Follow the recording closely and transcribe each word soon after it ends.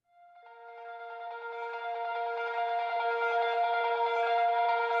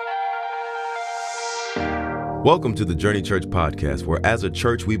Welcome to the Journey Church podcast, where as a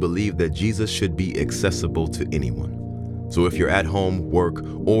church, we believe that Jesus should be accessible to anyone. So if you're at home, work,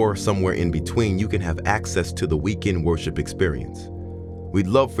 or somewhere in between, you can have access to the weekend worship experience. We'd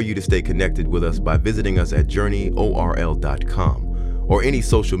love for you to stay connected with us by visiting us at journeyorl.com or any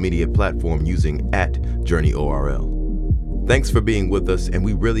social media platform using @JourneyORL. Thanks for being with us, and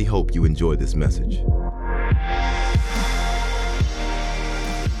we really hope you enjoy this message.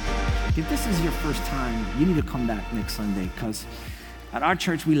 If this is your first time, you need to come back next Sunday, because at our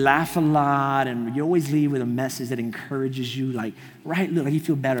church, we laugh a lot, and you always leave with a message that encourages you, like you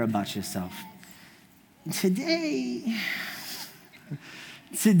feel better about yourself. Today,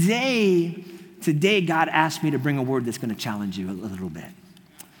 God asked me to bring a word that's going to challenge you a little bit.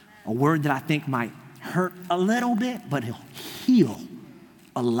 A word that I think might hurt a little bit, but it'll heal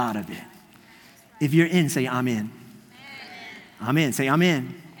a lot of it. If you're in, say, I'm in. I'm in. Say, I'm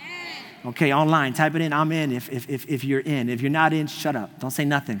in. Okay, online, type it in, I'm in if you're in. If you're not in, shut up. Don't say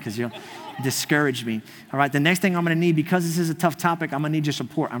nothing, because you'll discourage me. All right, the next thing I'm going to need, because this is a tough topic, I'm going to need your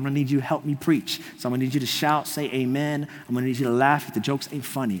support. I'm going to need you to help me preach. So I'm going to need you to shout, say amen. I'm going to need you to laugh if the jokes ain't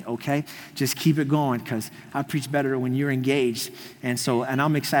funny, okay? Just keep it going, because I preach better when you're engaged. And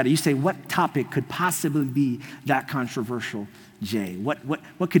I'm excited. You say, what topic could possibly be that controversial, Jay? What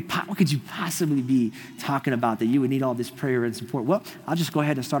could you possibly be talking about that you would need all this prayer and support? Well, I'll just go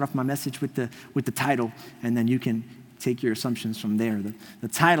ahead and start off my message with the title, and then you can take your assumptions from there. The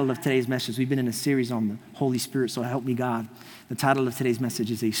title of today's message, we've been in a series on the Holy Spirit, so help me God. The title of today's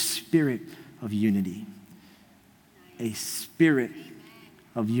message is A Spirit of Unity. A Spirit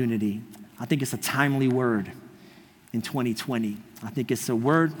of Unity. I think it's a timely word in 2020. I think it's a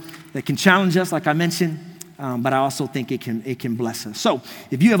word that can challenge us, like I mentioned, but I also think it can bless us. So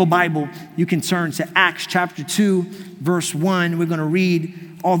if you have a Bible, you can turn to Acts chapter 2, verse 1. We're going to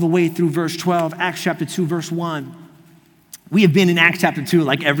read all the way through verse 12. Acts chapter 2, verse 1. We have been in Acts chapter 2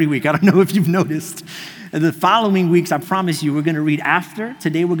 like every week. I don't know if you've noticed. The following weeks, I promise you, we're going to read after.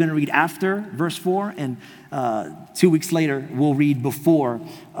 Today we're going to read after verse 4, and 2 weeks later we'll read before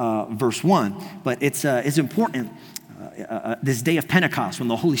verse 1. But it's important. This day of Pentecost, when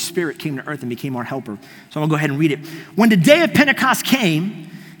the Holy Spirit came to earth and became our helper. So I'm going to go ahead and read it. When the day of Pentecost came,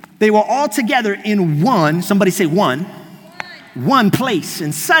 they were all together in one, somebody say one place,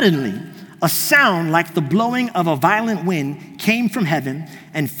 and suddenly a sound like the blowing of a violent wind came from heaven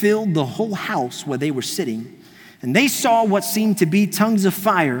and filled the whole house where they were sitting. And they saw what seemed to be tongues of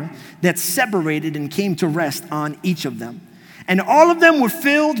fire that separated and came to rest on each of them. And all of them were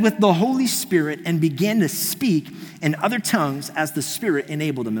filled with the Holy Spirit and began to speak in other tongues as the Spirit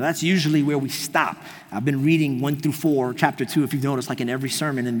enabled them. And that's usually where we stop. I've been reading 1 through 4, chapter 2, if you've noticed, like in every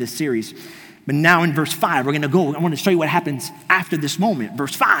sermon in this series. But now in verse 5, I want to show you what happens after this moment.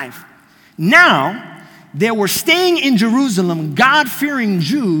 Verse 5. Now, there were staying in Jerusalem God-fearing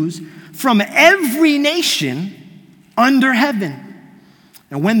Jews from every nation under heaven.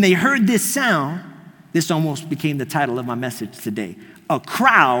 And when they heard this sound, this almost became the title of my message today. A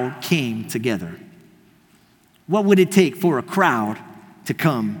crowd came together. What would it take for a crowd to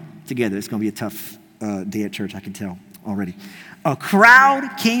come together? It's going to be a tough day at church, I can tell already. A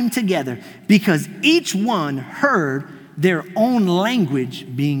crowd came together because each one heard their own language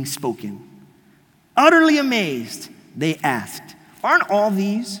being spoken. Utterly amazed, they asked, aren't all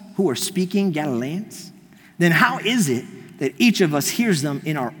these who are speaking Galileans? Then how is it that each of us hears them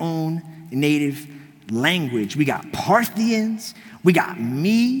in our own native language? We got Parthians, we got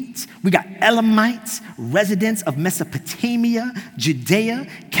Medes, we got Elamites, residents of Mesopotamia, Judea,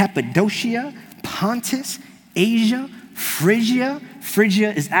 Cappadocia, Pontus, Asia, Phrygia.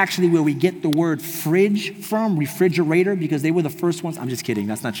 Phrygia is actually where we get the word fridge from, refrigerator, because they were the first ones. I'm just kidding,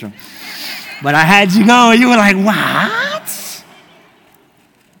 that's not true. But I had you go, and you were like, what?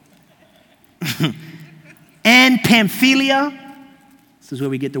 And Pamphylia. This is where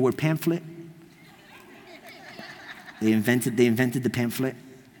we get the word pamphlet. They invented the pamphlet.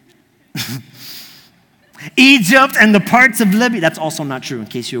 Egypt and the parts of Libya. That's also not true, in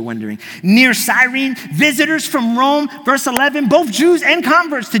case you're wondering. Near Cyrene, visitors from Rome. Verse 11, both Jews and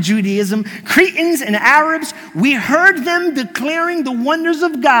converts to Judaism, Cretans and Arabs. We heard them declaring the wonders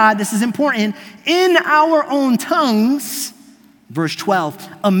of God, this is important, in our own tongues. Verse 12,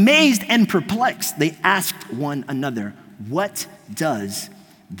 amazed and perplexed, they asked one another, what does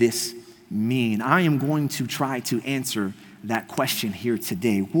this mean? I am going to try to answer that question here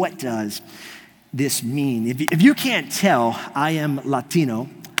today. What does this mean? If you can't tell, I am Latino,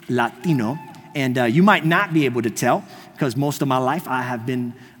 And you might not be able to tell because most of my life I have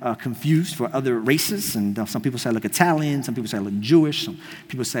been confused for other races. And some people say I look Italian. Some people say I look Jewish. Some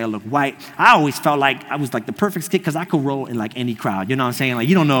people say I look white. I always felt like I was like the perfect kid because I could roll in like any crowd. You know what I'm saying? Like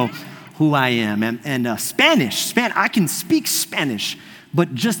you don't know who I am. And Spanish, I can speak Spanish,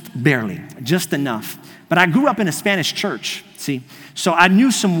 but just barely, just enough. But I grew up in a Spanish church, see? So I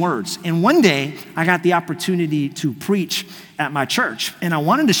knew some words. And one day, I got the opportunity to preach at my church. And I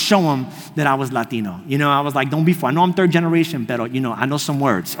wanted to show them that I was Latino. You know, I was like, don't be fooled. I know I'm third generation, but, I know some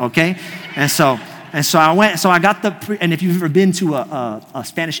words, okay? And so I went, and if you've ever been to a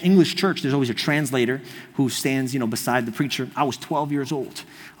Spanish-English church, there's always a translator who stands, beside the preacher. I was 12 years old,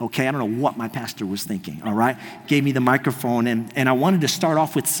 okay? I don't know what my pastor was thinking, all right? Gave me the microphone, and I wanted to start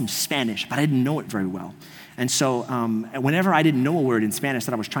off with some Spanish, but I didn't know it very well. And so whenever I didn't know a word in Spanish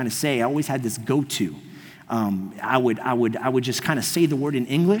that I was trying to say, I always had this go-to. I would just kind of say the word in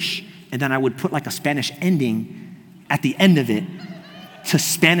English, and then I would put like a Spanish ending at the end of it to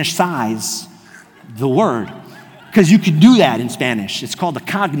Spanish-size the word. Because you could do that in Spanish. It's called a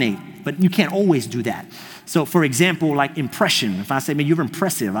cognate, but you can't always do that. So for example, like impression. If I say, man, you're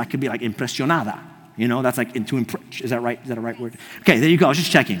impressive, I could be like impresionada. That's like to impress. Is that right? Is that a right word? Okay, there you go. I was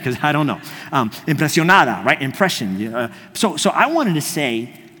just checking because I don't know. Impresionada, right? Impression. So I wanted to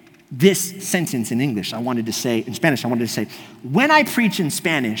say this sentence in English. In Spanish, I wanted to say, when I preach in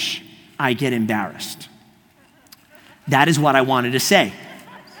Spanish, I get embarrassed. That is what I wanted to say.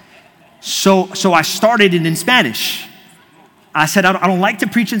 So I started it in Spanish. I said, I don't like to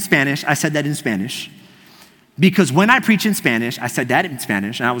preach in Spanish. I said that in Spanish. Because when I preach in Spanish, I said that in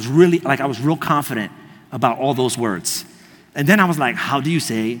Spanish, and I was real confident about all those words. And then I was like, how do you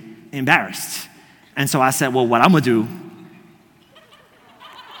say embarrassed? And so I said, well, what I'm gonna do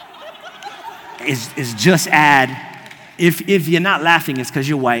is just add, if you're not laughing, it's because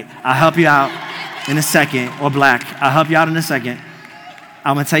you're white. I'll help you out in a second, or black. I'll help you out in a second.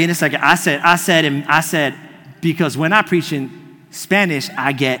 I'm gonna tell you in a second. I said, because when I preach in Spanish,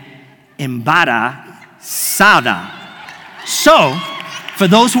 I get embarrassada. So, for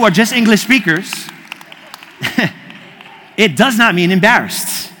those who are just English speakers, it does not mean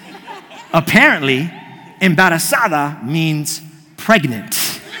embarrassed. Apparently, embarazada means pregnant.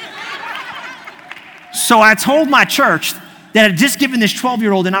 So I told my church that I had just given this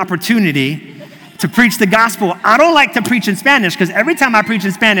 12-year-old an opportunity to preach the gospel. I don't like to preach in Spanish because every time I preach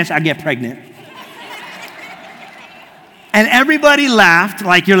in Spanish, I get pregnant. And everybody laughed,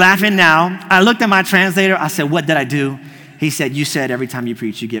 like you're laughing now. I looked at my translator. I said, what did I do? He said, you said every time you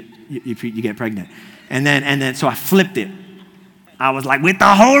preach, you get pregnant. And then, so I flipped it. I was like, with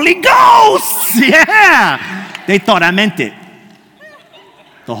the Holy Ghost! Yeah! They thought I meant it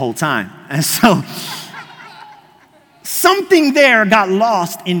the whole time. And so, something there got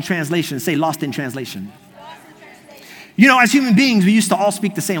lost in translation. Say, lost in translation. As human beings, we used to all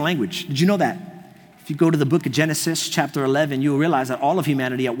speak the same language. Did you know that? If you go to the book of Genesis, chapter 11, you'll realize that all of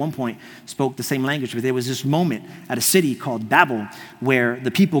humanity at one point spoke the same language. But there was this moment at a city called Babel where the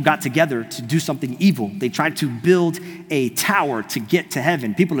people got together to do something evil. They tried to build a tower to get to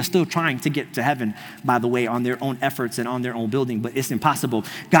heaven. People are still trying to get to heaven, by the way, on their own efforts and on their own building, but it's impossible.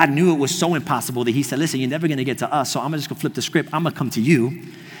 God knew it was so impossible that he said, listen, you're never going to get to us, so I'm just going to flip the script. I'm going to come to you.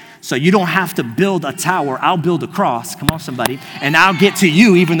 So you don't have to build a tower. I'll build a cross. Come on, somebody. And I'll get to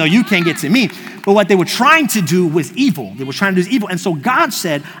you, even though you can't get to me. But what they were trying to do was evil. They were trying to do evil. And so God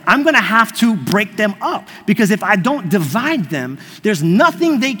said, I'm going to have to break them up. Because if I don't divide them, there's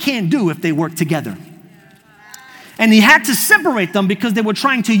nothing they can do if they work together. And he had to separate them because they were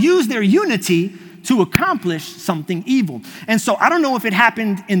trying to use their unity to accomplish something evil. And so I don't know if it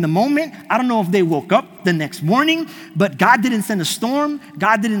happened in the moment. I don't know if they woke up the next morning, but God didn't send a storm.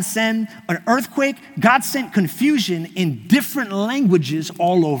 God didn't send an earthquake. God sent confusion in different languages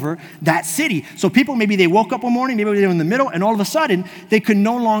all over that city. So people, maybe they woke up one morning, maybe they were in the middle, and all of a sudden they could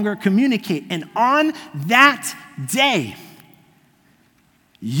no longer communicate. And on that day,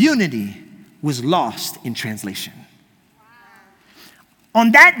 unity was lost in translation.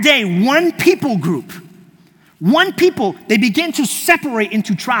 On that day, one people, they began to separate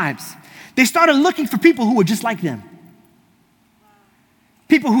into tribes. They started looking for people who were just like them.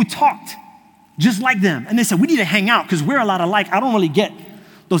 People who talked just like them. And they said, we need to hang out because we're a lot alike. I don't really get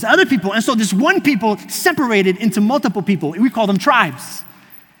those other people. And so this one people separated into multiple people. We call them tribes.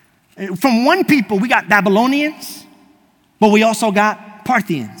 From one people, we got Babylonians, but we also got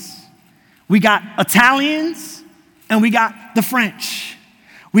Parthians. We got Italians, and we got the French.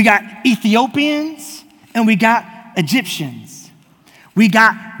 We got Ethiopians, and we got Egyptians. We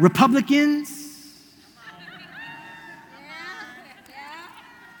got Republicans.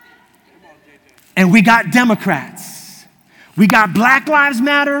 and we got Democrats. We got Black Lives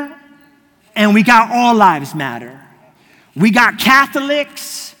Matter, and we got All Lives Matter. We got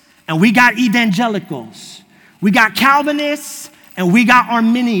Catholics, and we got evangelicals. We got Calvinists, and we got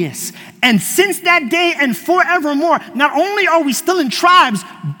Arminians. And since that day and forevermore, not only are we still in tribes,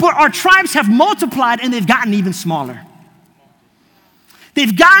 but our tribes have multiplied and they've gotten even smaller.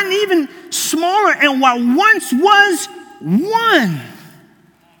 They've gotten even smaller, and what once was one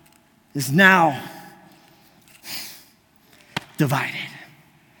is now divided.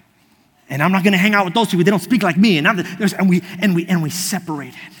 And I'm not going to hang out with those people. They don't speak like me. And we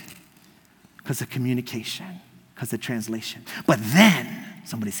separated because of communication, because of translation. But then,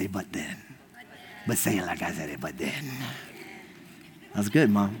 somebody say, but then. But say it like I said it, but then. That was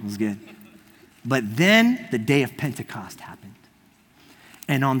good, Mom. It was good. But then the day of Pentecost happened.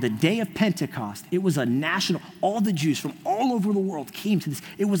 And on the day of Pentecost, it was a national, all the Jews from all over the world came to this.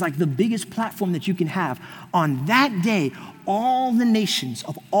 It was like the biggest platform that you can have. On that day, all the nations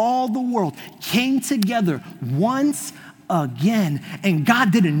of all the world came together once again. And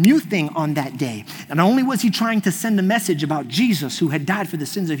God did a new thing on that day. Not only was he trying to send a message about Jesus who had died for the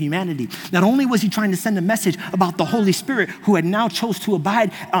sins of humanity, not only was he trying to send a message about the Holy Spirit who had now chose to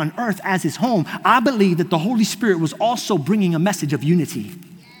abide on earth as his home, I believe that the Holy Spirit was also bringing a message of unity.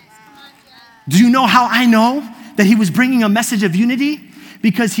 Do you know how I know that he was bringing a message of unity?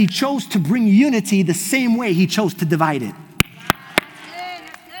 Because he chose to bring unity the same way he chose to divide it.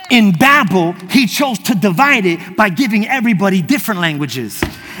 In Babel, he chose to divide it by giving everybody different languages.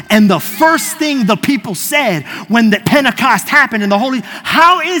 And the first thing the people said when the Pentecost happened and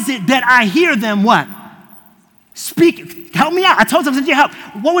how is it that I hear them what? Speak, help me out. I told them to help.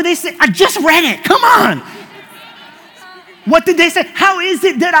 What would they say? I just read it, come on. What did they say? How is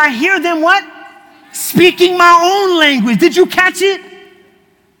it that I hear them what? Speaking my own language. Did you catch it?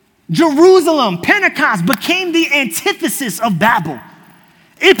 Jerusalem, Pentecost became the antithesis of Babel.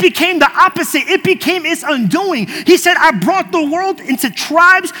 It became the opposite. It became its undoing. He said, I brought the world into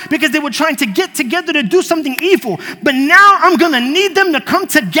tribes because they were trying to get together to do something evil. But now I'm going to need them to come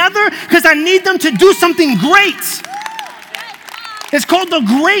together because I need them to do something great. It's called the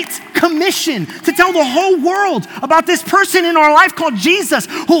Great Commission, to tell the whole world about this person in our life called Jesus,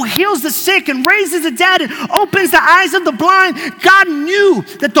 who heals the sick and raises the dead and opens the eyes of the blind. God knew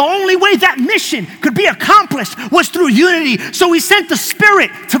that the only way that mission could be accomplished was through unity. So he sent the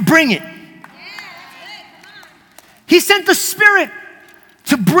Spirit to bring it. He sent the Spirit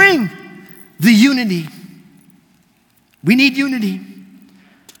to bring the unity. We need unity.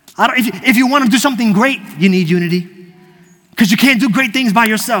 If you want to do something great, you need unity. Because you can't do great things by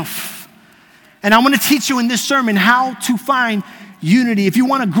yourself. And I'm going to teach you in this sermon how to find unity. If you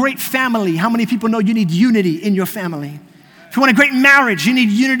want a great family, how many people know you need unity in your family? If you want a great marriage, you need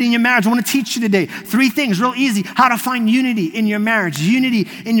unity in your marriage. I want to teach you today 3 things, real easy, how to find unity in your marriage, unity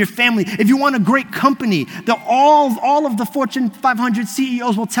in your family. If you want a great company, all of the Fortune 500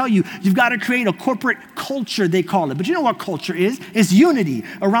 CEOs will tell you, you've got to create a corporate culture, they call it. But you know what culture is? It's unity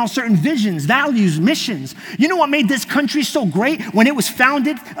around certain visions, values, missions. You know what made this country so great when it was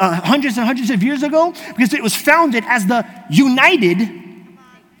founded hundreds and hundreds of years ago? Because it was founded as the United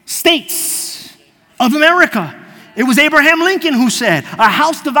States of America. It was Abraham Lincoln who said, a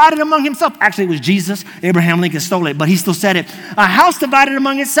house divided among himself. Actually, it was Jesus. Abraham Lincoln stole it, but he still said it. A house divided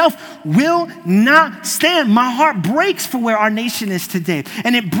among itself will not stand. My heart breaks for where our nation is today.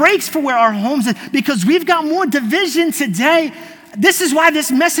 And it breaks for where our homes is because we've got more division today. This is why this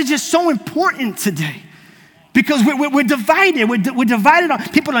message is so important today. Because we're divided. We're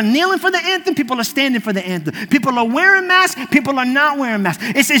divided. People are kneeling for the anthem. People are standing for the anthem. People are wearing masks. People are not wearing masks.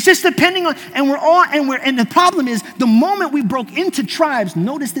 It's just depending on, and the problem is the moment we broke into tribes,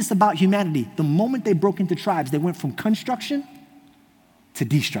 notice this about humanity. The moment they broke into tribes, they went from construction to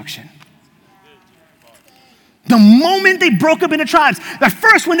destruction. The moment they broke up into tribes, at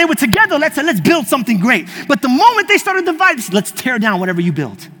first when they were together, let's build something great. But the moment they started dividing, let's tear down whatever you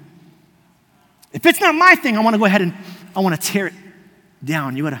built. If it's not my thing, I want to go ahead and I want to tear it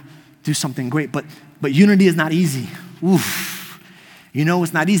down. You got to do something great. But unity is not easy. Oof. You know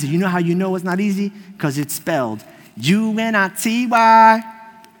it's not easy. You know how you know it's not easy? Because it's spelled UNITY.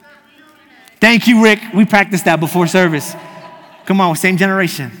 Thank you, Rick. We practiced that before service. Come on, same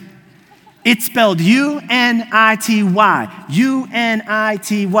generation. It's spelled UNITY.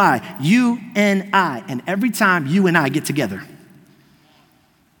 UNITY. UNI. And every time you and I get together,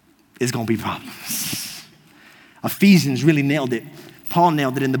 it's going to be problems. Ephesians really nailed it. Paul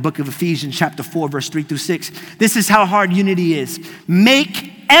nailed it in the book of Ephesians chapter 4, verse 3-6. This is how hard unity is.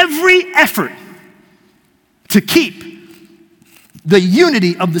 Make every effort to keep the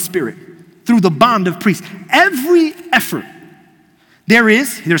unity of the Spirit through the bond of peace. Every effort.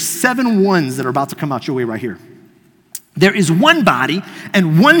 There's 7 ones that are about to come out your way right here. There is one body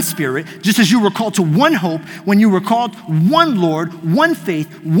and one spirit, just as you were called to one hope when you were called one Lord, one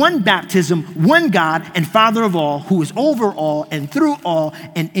faith, one baptism, one God and Father of all, who is over all and through all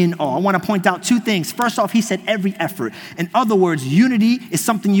and in all. I want to point out 2 things. First off, he said every effort. In other words, unity is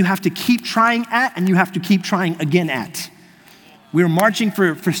something you have to keep trying at and you have to keep trying again at. We were marching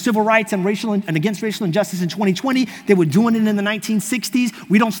for civil rights and against racial injustice in 2020. They were doing it in the 1960s.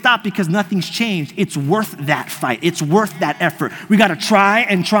 We don't stop because nothing's changed. It's worth that fight. It's worth that effort. We got to try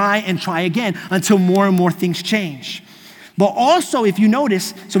and try and try again until more and more things change. But also, if you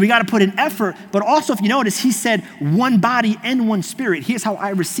notice, so we got to put in effort, but also if you notice, he said one body and one spirit. Here's how I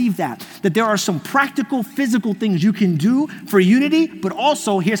receive that there are some practical, physical things you can do for unity, but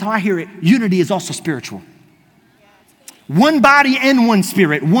also, here's how I hear it, unity is also spiritual. One body and one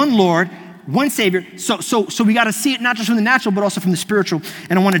spirit, one Lord, one Savior. So we got to see it not just from the natural, but also from the spiritual.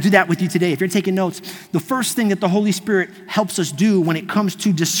 And I want to do that with you today. If you're taking notes, the first thing that the Holy Spirit helps us do when it comes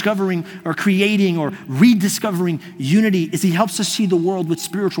to discovering or creating or rediscovering unity is he helps us see the world with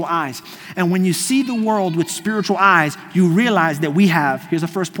spiritual eyes. And when you see the world with spiritual eyes, you realize that we have, here's the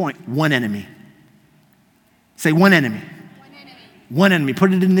first point, one enemy. Say one enemy. One enemy. One enemy.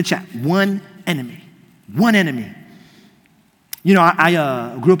 Put it in the chat. One enemy. One enemy. You know,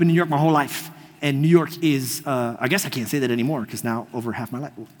 I grew up in New York my whole life, and New York is, I guess I can't say that anymore because now over half my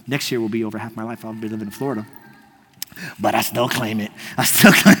life, next year will be over half my life, I'll be living in Florida. But I still claim it. I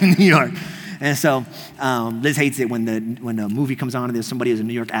still claim New York. And so Liz hates it when the movie comes on and there's somebody who has a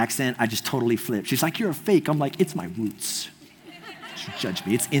New York accent, I just totally flip. She's like, you're a fake. I'm like, it's my roots. Don't judge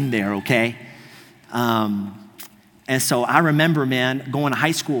me. It's in there, okay? And so I remember, man, going to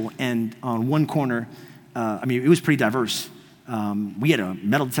high school and on one corner, it was pretty diverse. We had a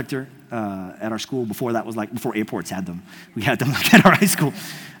metal detector at our school before airports had them. We had them at our high school.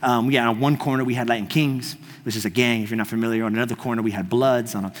 We had on one corner, we had Latin Kings, which is a gang, if you're not familiar. On another corner, we had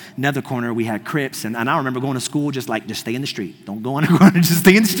Bloods. On another corner, we had Crips. And I remember going to school just stay in the street. Don't go on the corner, just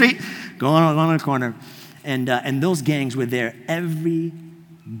stay in the street. Go on the corner. And those gangs were there every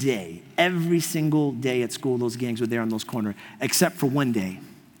day. Every single day at school, those gangs were there on those corners, except for one day.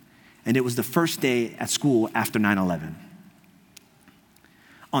 And it was the first day at school after 9/11.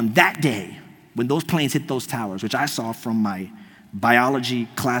 On that day, when those planes hit those towers, which I saw from my biology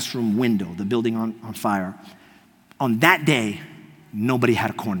classroom window, the building on fire, on that day, nobody had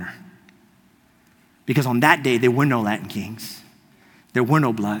a corner. Because on that day, there were no Latin Kings. There were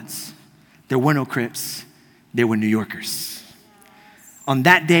no Bloods. There were no Crips. There were New Yorkers. On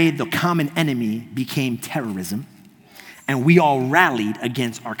that day, the common enemy became terrorism, and we all rallied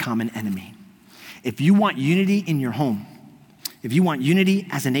against our common enemy. If you want unity in your home, if you want unity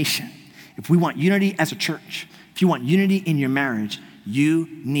as a nation, if we want unity as a church, if you want unity in your marriage, you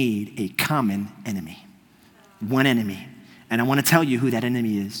need a common enemy. One enemy. And I want to tell you who that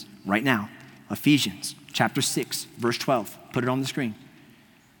enemy is right now. Ephesians chapter 6, verse 12. Put it on the screen.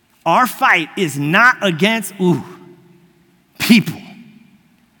 Our fight is not against, people.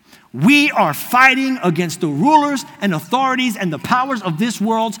 We are fighting against the rulers and authorities and the powers of this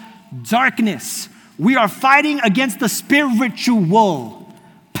world's darkness. We are fighting against the spiritual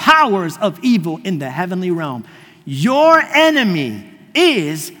powers of evil in the heavenly realm. Your enemy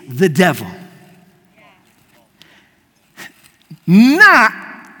is the devil, not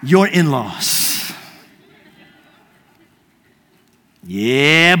your in-laws.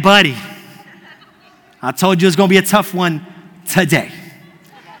 Yeah, buddy. I told you it's going to be a tough one today.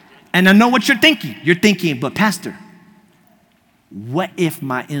 And I know what you're thinking. You're thinking, but Pastor, what if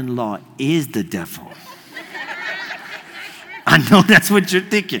my in-law is the devil? I know that's what you're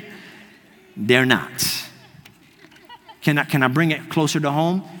thinking. They're not. Can I bring it closer to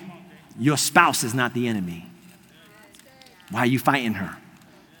home? Your spouse is not the enemy. Why are you fighting her?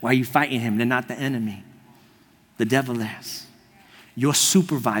 Why are you fighting him? They're not the enemy. The devil is. Your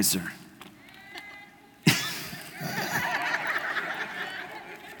supervisor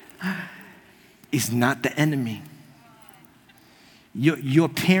is not the enemy. Your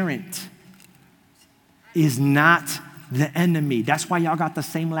parent is not the enemy. That's why y'all got the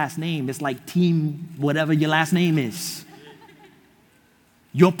same last name. It's like team whatever your last name is.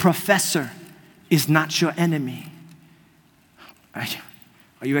 Your professor is not your enemy. Are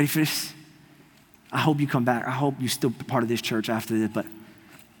you ready for this? I hope you come back. I hope you're still part of this church after this, but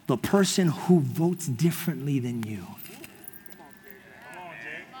the person who votes differently than you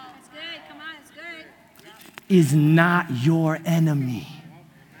is not your enemy.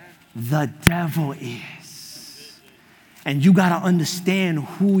 The devil is. And you got to understand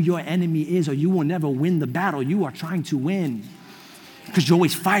who your enemy is, or you will never win the battle you are trying to win, because you're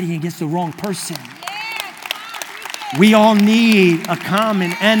always fighting against the wrong person. We all need a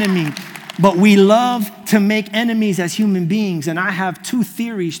common enemy, but we love to make enemies as human beings. And I have 2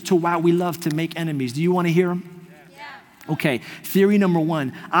 theories to why we love to make enemies. Do you want to hear them? Yeah. Okay, theory number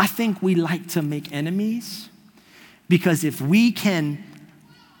 1, I think we like to make enemies because if we can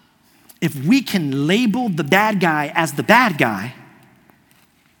label the bad guy as the bad guy,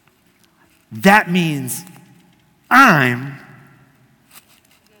 that means I'm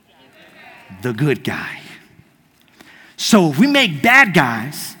the good guy. So if we make bad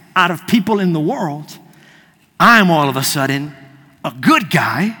guys out of people in the world, I'm all of a sudden a good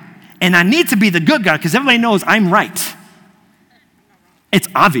guy, and I need to be the good guy because everybody knows I'm right. It's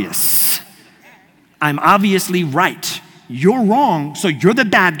obvious. I'm obviously right. You're wrong, so you're the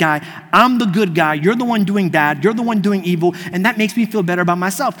bad guy. I'm the good guy. You're the one doing bad. You're the one doing evil, and that makes me feel better about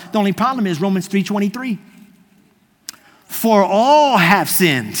myself. The only problem is Romans 3:23. For all have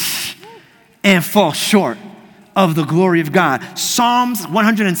sinned and fall short of the glory of God. Psalms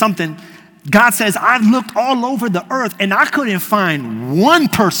 100 and something, God says, I've looked all over the earth and I couldn't find one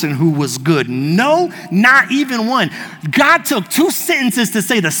person who was good. No, not even one. God took 2 sentences to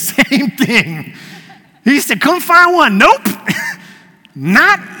say the same thing. He said, couldn't find one. Nope.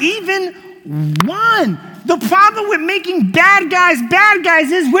 Not even one. The problem with making bad guys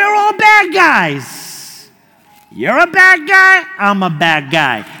is we're all bad guys. You're a bad guy, I'm a bad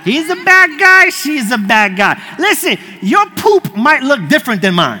guy. He's a bad guy, she's a bad guy. Listen, your poop might look different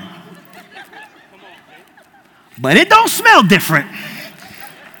than mine, but it don't smell different.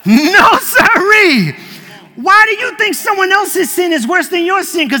 No, sirree. Why do you think someone else's sin is worse than your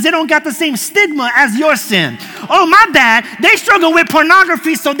sin? Because they don't got the same stigma as your sin. Oh, my bad. They struggle with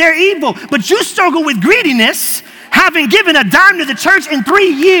pornography, so they're evil. But you struggle with greediness, having given a dime to the church in 3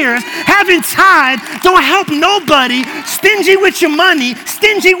 years, having tithe, don't help nobody, stingy with your money,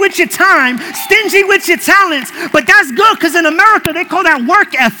 stingy with your time, stingy with your talents. But that's good, because in America, they call that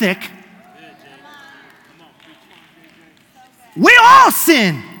work ethic. We all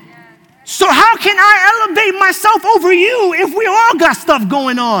sin. So how can I elevate myself over you if we all got stuff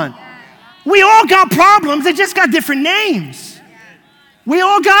going on? We all got problems. They just got different names. We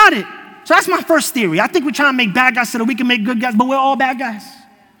all got it. So that's my first theory. I think we're trying to make bad guys so that we can make good guys, but we're all bad guys.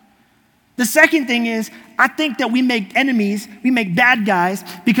 The second thing is, I think that we make enemies, we make bad guys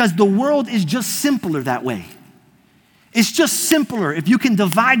because the world is just simpler that way. It's just simpler if you can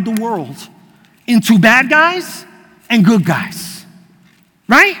divide the world into bad guys and good guys,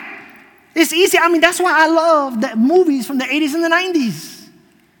 right? It's easy. I mean, that's why I love the movies from the 80s and the 90s.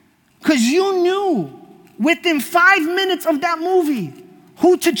 Because you knew within 5 minutes of that movie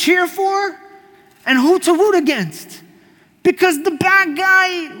who to cheer for and who to root against. Because the bad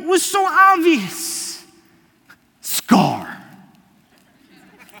guy was so obvious. Scar.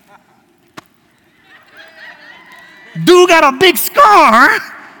 Dude got a big scar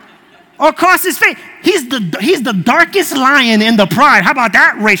across his face. He's the darkest lion in the pride. How about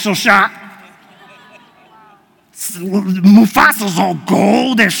that racial shot? Mufasa's all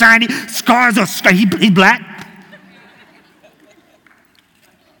gold and shiny. Scar's he black.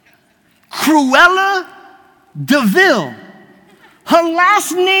 Cruella de Vil. Her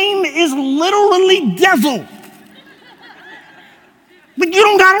last name is literally devil. But you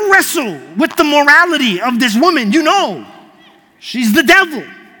don't gotta wrestle with the morality of this woman. You know, she's the devil.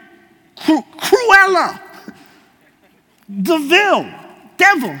 Cruella de Vil,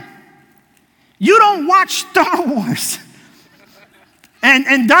 devil. You don't watch Star Wars.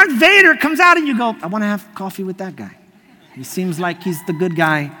 And Darth Vader comes out and you go, I want to have coffee with that guy. He seems like he's the good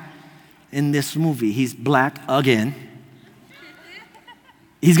guy in this movie. He's black again.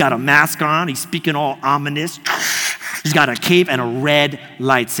 He's got a mask on. He's speaking all ominous. He's got a cape and a red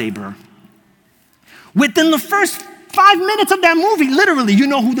lightsaber. Within the first 5 minutes of that movie, literally, you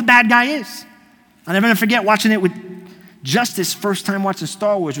know who the bad guy is. I'll never forget watching it with Justice, first time watching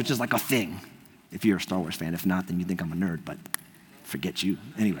Star Wars, which is like a thing. If you're a Star Wars fan. If not, then you think I'm a nerd, but forget you.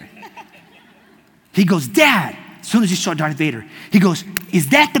 Anyway. He goes, Dad, as soon as he saw Darth Vader, he goes, is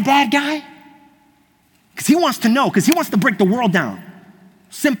that the bad guy? Because he wants to know, because he wants to break the world down.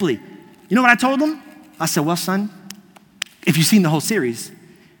 Simply. You know what I told him? I said, well, son, if you've seen the whole series,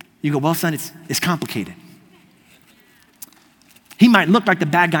 you go, well, son, it's complicated. He might look like the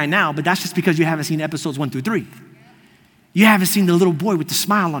bad guy now, but that's just because you haven't seen episodes 1 through 3. You haven't seen the little boy with the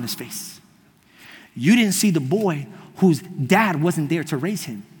smile on his face. You didn't see the boy whose dad wasn't there to raise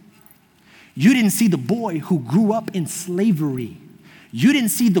him. You didn't see the boy who grew up in slavery. You didn't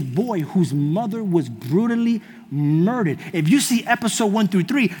see the boy whose mother was brutally murdered. If you see episode 1 through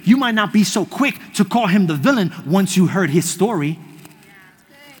 3, you might not be so quick to call him the villain once you heard his story.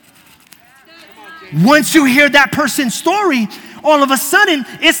 Once you hear that person's story, all of a sudden,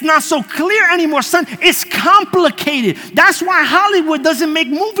 it's not so clear anymore, son. It's complicated. That's why Hollywood doesn't make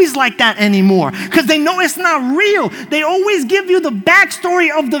movies like that anymore, because they know it's not real. They always give you the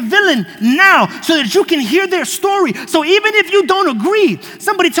backstory of the villain now so that you can hear their story. So even if you don't agree,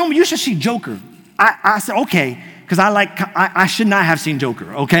 somebody told me you should see Joker. I said, okay, because I should not have seen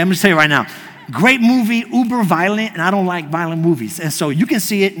Joker, okay? I'm going to say it right now. Great movie, uber violent, and I don't like violent movies. And so you can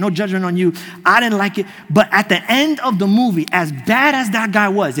see it, no judgment on you. I didn't like it. But at the end of the movie, as bad as that guy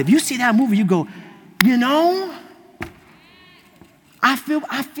was, if you see that movie, you go, you know,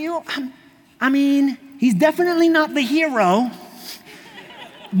 I mean, he's definitely not the hero,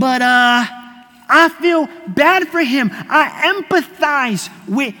 but I feel bad for him. I empathize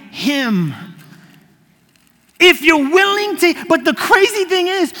with him. If you're willing to, but the crazy thing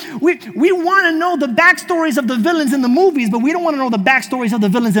is, we want to know the backstories of the villains in the movies, but we don't want to know the backstories of the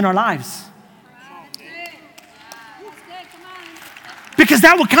villains in our lives. Because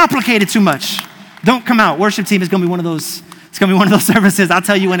that would complicate it too much. Don't come out. Worship team is going to be one of those. It's going to be one of those services. I'll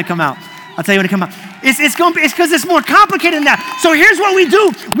tell you when to come out. It's because it's more complicated than that. So here's what we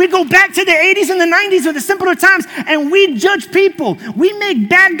do. We go back to the 80s and the 90s or the simpler times, and we judge people. We make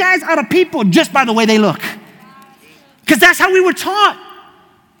bad guys out of people just by the way they look. Because that's how we were taught.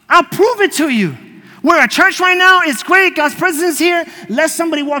 I'll prove it to you. We're at church right now. It's great. God's presence is here. Let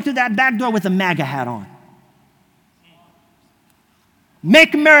somebody walk through that back door with a MAGA hat on.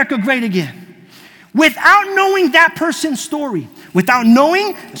 Make America great again. Without knowing that person's story, without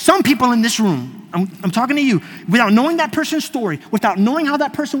knowing some people in this room, I'm talking to you, without knowing that person's story, without knowing how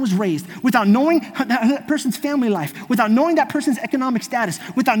that person was raised, without knowing that person's family life, without knowing that person's economic status,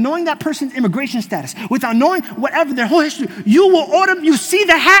 without knowing that person's immigration status, without knowing whatever, their whole history, you see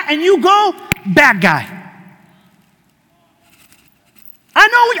the hat and you go, bad guy.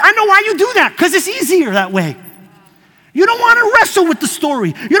 I know why you do that, because it's easier that way. You don't want to wrestle with the story.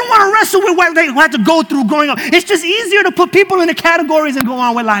 You don't want to wrestle with what they had to go through growing up. It's just easier to put people into categories and go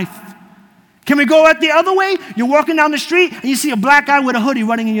on with life. Can we go the other way? You're walking down the street and you see a black guy with a hoodie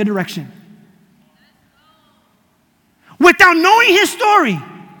running in your direction. Without knowing his story,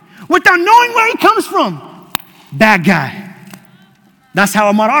 without knowing where he comes from, bad guy. That's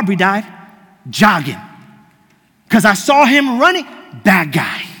how Ahmaud Arbery died, jogging. Because I saw him running, bad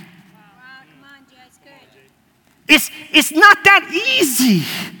guy. It's not that easy.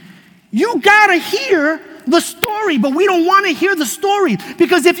 You gotta hear the story, but we don't want to hear the story,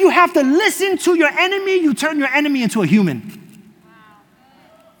 because if you have to listen to your enemy, you turn your enemy into a human.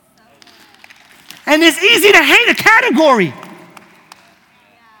 And it's easy to hate a category.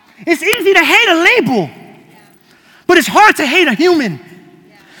 It's easy to hate a label, but it's hard to hate a human.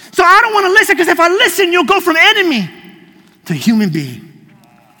 So I don't want to listen, because if I listen, you'll go from enemy to human being.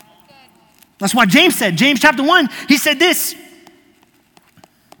 That's why James said, James chapter 1, he said this.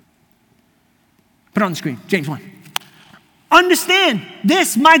 Put it on the screen, James 1. Understand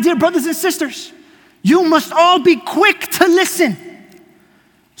this, my dear brothers and sisters. You must all be quick to listen,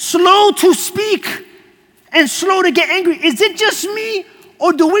 slow to speak, and slow to get angry. Is it just me,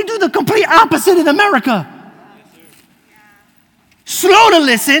 or do we do the complete opposite in America? Slow to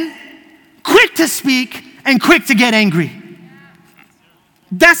listen, quick to speak, and quick to get angry.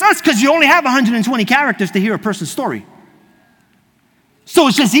 That's us, because you only have 120 characters to hear a person's story. So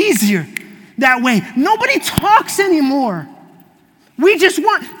it's just easier that way. Nobody talks anymore. We just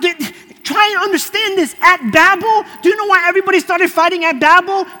try and understand this. At Babel, do you know why everybody started fighting at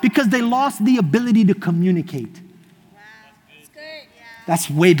Babel? Because they lost the ability to communicate. Wow. That's good. Yeah. That's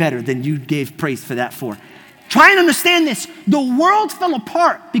way better than you gave praise for that for. Try and understand this. The world fell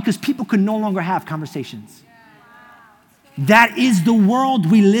apart because people could no longer have conversations. That is the world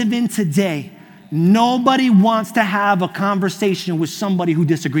we live in today. Nobody wants to have a conversation with somebody who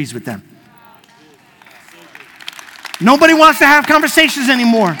disagrees with them. Nobody wants to have conversations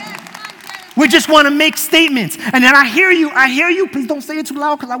anymore. We just want to make statements. And then I hear you. Please don't say it too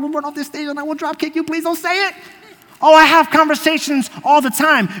loud, because I will run off this stage and I will drop kick you. Please don't say it. Oh, I have conversations all the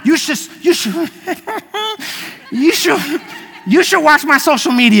time. You should watch my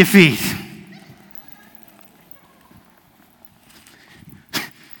social media feed.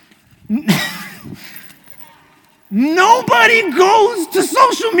 Nobody goes to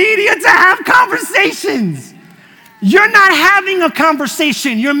social media to have conversations. You're not having a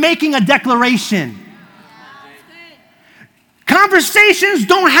conversation. You're making a declaration. Conversations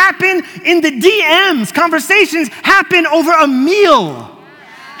don't happen in the DMs. Conversations happen over a meal.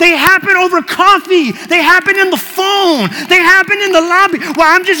 They happen over coffee. They happen in the phone. They happen in the lobby. Well,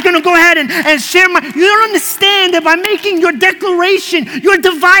 I'm just going to go ahead and share my... You don't understand that by making your declaration, you're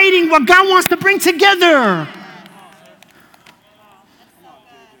dividing what God wants to bring together.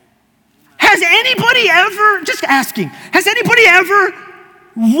 Has anybody ever, just asking, has anybody ever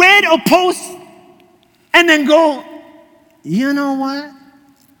read a post and then go, you know what?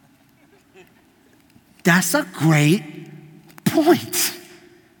 That's a great point.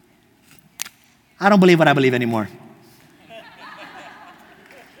 I don't believe what I believe anymore.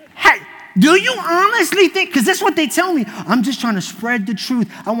 Hey, do you honestly think, because that's what they tell me, I'm just trying to spread the truth.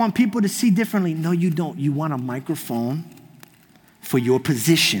 I want people to see differently. No, you don't. You want a microphone for your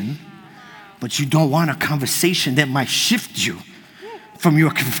position, but you don't want a conversation that might shift you from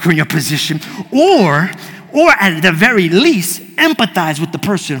your position, or at the very least, empathize with the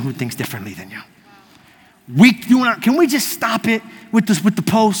person who thinks differently than you. Can we just stop it with the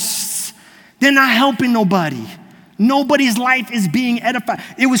posts? They're not helping nobody. Nobody's life is being edified.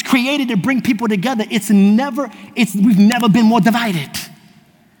 It was created to bring people together. We've never been more divided.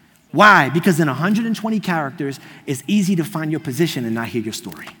 Why? Because in 120 characters, it's easy to find your position and not hear your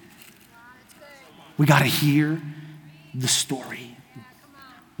story. We got to hear the story.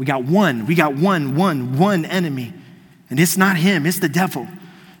 We got one enemy. And it's not him, it's the devil.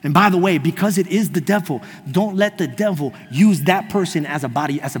 And by the way, because it is the devil, don't let the devil use that person as a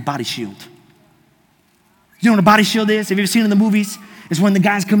body shield. You know what a body shield is? Have you ever seen it in the movies? It's when the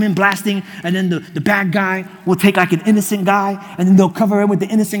guys come in blasting, and then the bad guy will take like an innocent guy, and then they'll cover it with the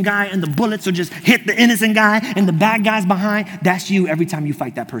innocent guy, and the bullets will just hit the innocent guy, and the bad guy's behind. That's you every time you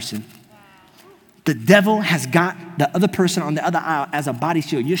fight that person. The devil has got the other person on the other aisle as a body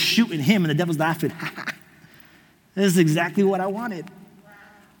shield. You're shooting him, and the devil's laughing. This is exactly what I wanted.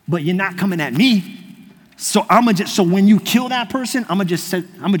 But you're not coming at me. So when you kill that person, I'm gonna just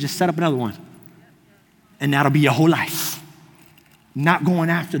set up another one. And that'll be your whole life. Not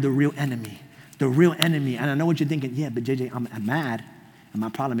going after the real enemy. The real enemy. And I know what you're thinking. Yeah, but JJ, I'm mad. And my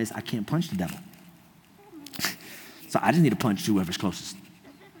problem is I can't punch the devil. So I just need to punch whoever's closest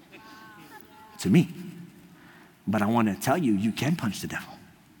to me. But I want to tell you, you can punch the devil.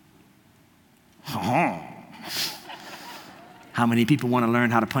 Oh. How many people want to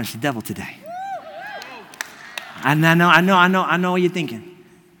learn how to punch the devil today? And I know what you're thinking.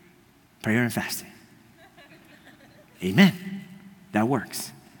 Prayer and fasting. Amen. That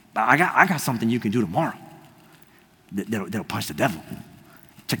works. But I got something you can do tomorrow that'll punch the devil.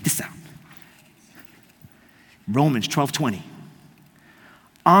 Check this out. Romans 12:20.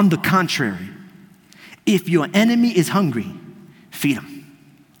 On the contrary, if your enemy is hungry, feed him.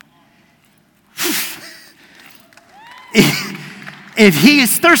 If he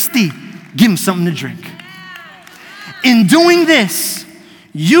is thirsty, give him something to drink. In doing this,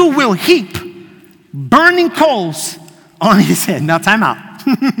 you will heap burning coals on his head. Now, time out.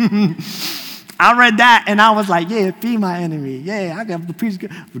 I read that and I was like, yeah, feed my enemy. Yeah, I got a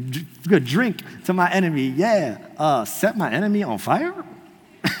good drink to my enemy. Yeah, set my enemy on fire?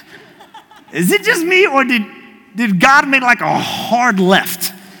 Is it just me, or did God make like a hard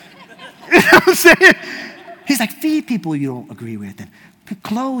left? You know what I'm saying? He's like, feed people you don't agree with, and put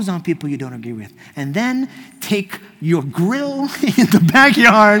clothes on people you don't agree with, and then take your grill in the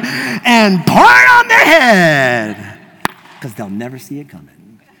backyard and pour it on their head, because they'll never see it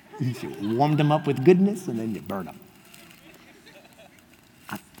coming. You warm them up with goodness, and then you burn them.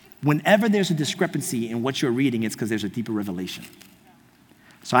 Whenever there's a discrepancy in what you're reading, it's because there's a deeper revelation.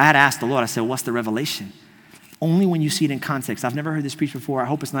 So I had asked the Lord, I said, what's the revelation? Only when you see it in context. I've never heard this preached before. I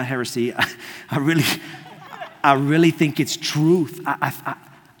hope it's not heresy. I really think it's truth.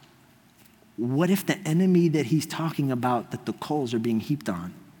 What if the enemy that he's talking about, that the coals are being heaped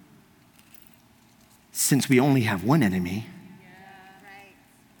on, since we only have one enemy,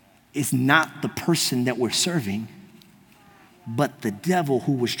 is not the person that we're serving, but the devil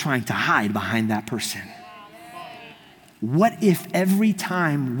who was trying to hide behind that person? What if every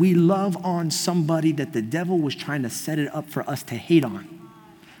time we love on somebody that the devil was trying to set it up for us to hate on,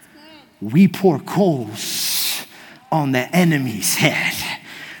 we pour coals on the enemy's head?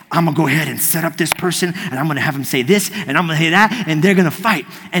 I'm gonna go ahead and set up this person, and I'm gonna have him say this, and I'm gonna say that, and they're gonna fight.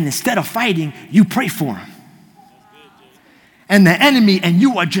 And instead of fighting, you pray for them. and the enemy, and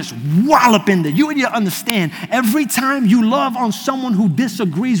you are just walloping there. You need to understand, every time you love on someone who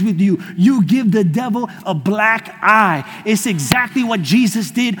disagrees with you, you give the devil a black eye. It's exactly what Jesus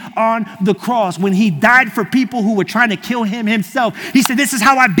did on the cross when he died for people who were trying to kill him himself. He said, this is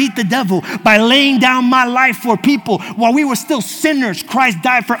how I beat the devil, by laying down my life for people. While we were still sinners, Christ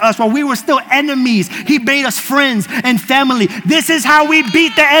died for us. While we were still enemies, he made us friends and family. This is how we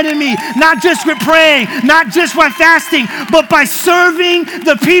beat the enemy, not just with praying, not just by fasting, but by serving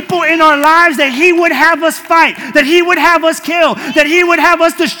the people in our lives that he would have us fight, that he would have us kill, that he would have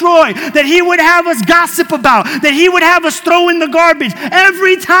us destroy, that he would have us gossip about, that he would have us throw in the garbage.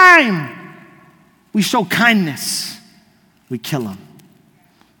 Every time we show kindness, we kill him.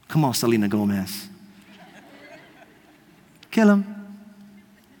 Come on, Selena Gomez. Kill him.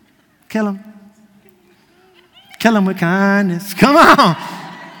 Kill him. Kill him with kindness. Come on.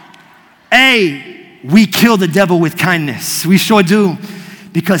 Hey, we kill the devil with kindness. We sure do.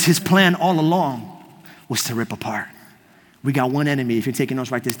 Because his plan all along was to rip apart. We got one enemy. If you're taking notes,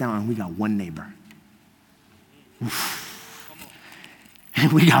 write this down. We got one neighbor. Oof.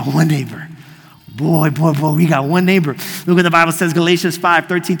 And we got one neighbor. Boy, we got one neighbor. Look what the Bible says, Galatians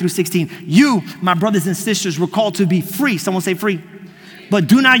 5:13-16. You, my brothers and sisters, were called to be free. Someone say free. But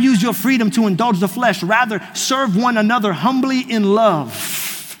do not use your freedom to indulge the flesh. Rather, serve one another humbly in love.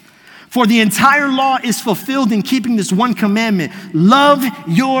 For the entire law is fulfilled in keeping this one commandment. Love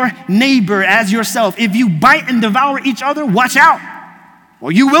your neighbor as yourself. If you bite and devour each other, watch out,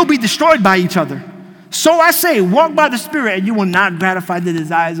 or you will be destroyed by each other. So I say, walk by the Spirit, and you will not gratify the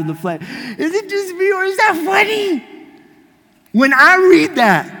desires of the flesh. Is it just me, or is that funny? When I read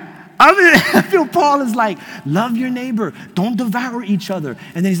that, I feel Paul is like, love your neighbor, don't devour each other.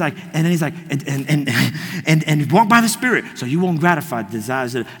 And then he's like, and walk by the Spirit, so you won't gratify the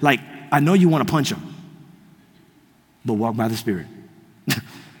desires of, like, I know you want to punch him, but walk by the Spirit.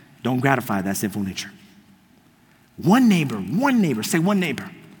 Don't gratify that sinful nature. One neighbor, say one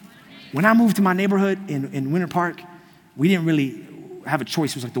neighbor. When I moved to my neighborhood in Winter Park, we didn't really have a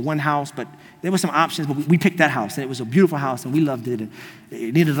choice. It was like the one house, but there were some options, but we picked that house, and it was a beautiful house, and we loved it, and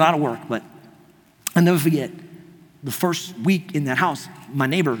it needed a lot of work, but I'll never forget, the first week in that house, my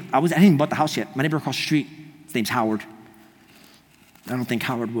neighbor, I hadn't even bought the house yet, my neighbor across the street, his name's Howard. I don't think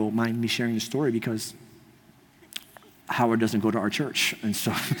Howard will mind me sharing the story because Howard doesn't go to our church, and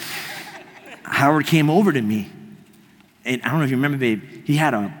so Howard came over to me, and I don't know if you remember, babe, he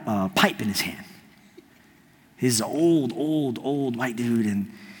had a pipe in his hand. He's an old white dude,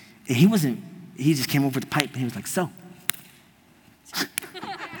 and he just came over with the pipe, and he was like, so,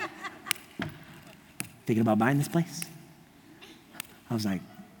 thinking about buying this place? I was like,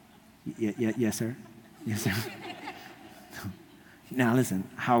 yes, sir. Yes, sir. Now, listen,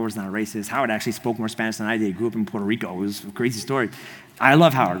 Howard's not a racist. Howard actually spoke more Spanish than I did. Grew up in Puerto Rico. It was a crazy story. I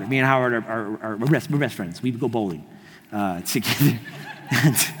love Howard. Me and Howard we're best friends. We go bowling together.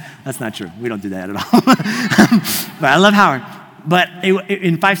 That's not true. We don't do that at all. But I love Howard. But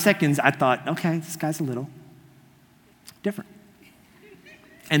in 5 seconds, I thought, okay, this guy's a little different.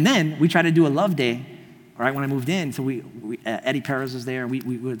 And then we tried to do a love day, all right, when I moved in. So Eddie Perez was there, and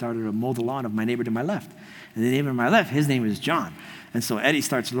we started to mow the lawn of my neighbor to my left. And the neighbor to my left, his name is John. And so Eddie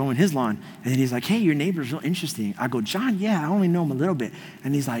starts mowing his lawn, and then he's like, hey, your neighbor's real interesting. I go, John, yeah, I only know him a little bit.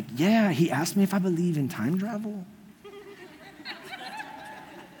 And he's like, yeah, he asked me if I believe in time travel.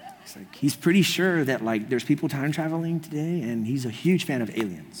 It's like, he's pretty sure that, like, there's people time traveling today, and he's a huge fan of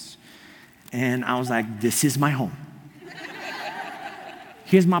aliens. And I was like, this is my home.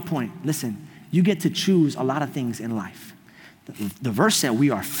 Here's my point. Listen, you get to choose a lot of things in life. The verse said we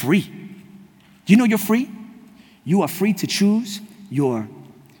are free. Do you know you're free? You are free to choose your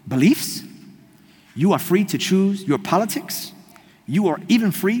beliefs. You are free to choose your politics. You are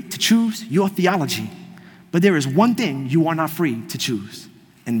even free to choose your theology. But there is one thing you are not free to choose,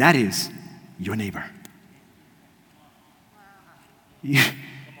 and that is your neighbor.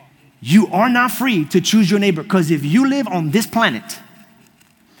 You are not free to choose your neighbor, because if you live on this planet,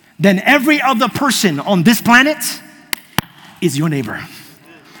 then every other person on this planet is your neighbor.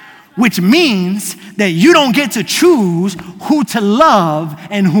 Which means that you don't get to choose who to love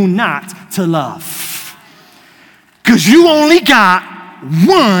and who not to love. Because you only got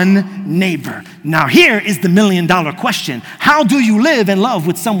one neighbor. Now here is the $1 million question. How do you live and love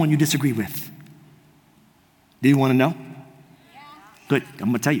with someone you disagree with? Do you want to know? Good, I'm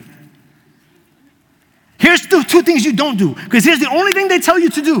going to tell you. Here's the two things you don't do, because here's the only thing they tell you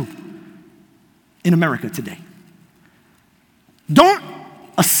to do in America today. Don't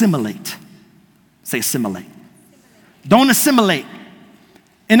assimilate. Say assimilate. Don't assimilate.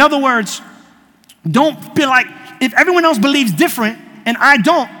 In other words, don't be like, if everyone else believes different and I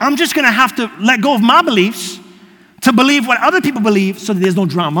don't, I'm just gonna have to let go of my beliefs to believe what other people believe so that there's no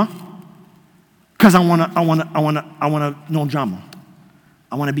drama. Because I wanna no drama.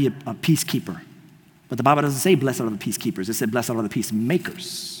 I wanna be a peacekeeper. But the Bible doesn't say blessed are the peacekeepers. It said blessed are the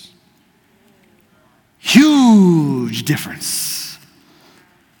peacemakers. Huge difference.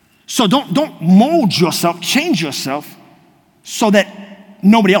 So don't mold yourself, change yourself so that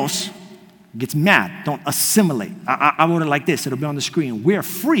nobody else gets mad. Don't assimilate. I wrote it like this. It'll be on the screen. We're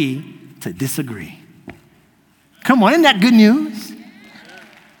free to disagree. Come on, isn't that good news?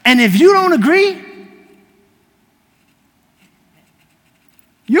 And if you don't agree,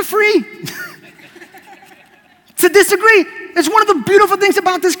 you're free to disagree. It's one of the beautiful things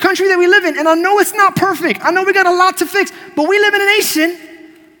about this country that we live in. And I know it's not perfect. I know we got a lot to fix. But we live in a nation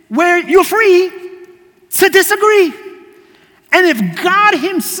where you're free to disagree. And if God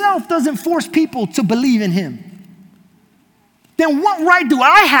himself doesn't force people to believe in him, then what right do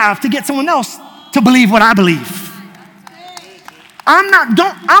I have to get someone else to believe what I believe? I'm not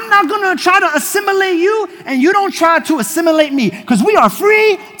gonna try to assimilate you, and you don't try to assimilate me, because we are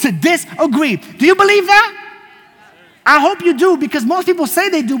free to disagree. Do you believe that? I hope you do, because most people say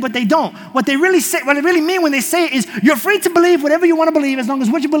they do, but they don't. What they really mean when they say it is, you're free to believe whatever you want to believe, as long as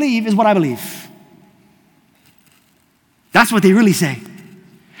what you believe is what I believe. That's what they really say.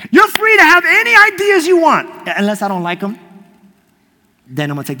 You're free to have any ideas you want, unless I don't like them,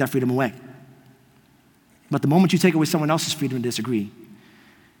 then I'm gonna take that freedom away. But the moment you take away someone else's freedom to disagree,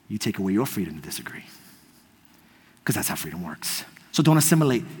 you take away your freedom to disagree. Because that's how freedom works. So don't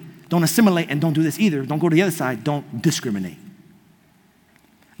assimilate. Don't assimilate, and don't do this either. Don't go to the other side. Don't discriminate.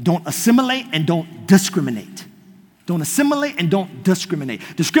 Don't assimilate and don't discriminate. Don't assimilate and don't discriminate.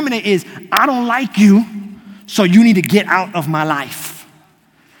 Discriminate is, I don't like you, so you need to get out of my life.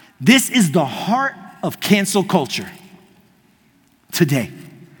 This is the heart of cancel culture today.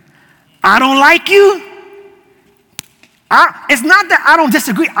 I don't like you. It's not that I don't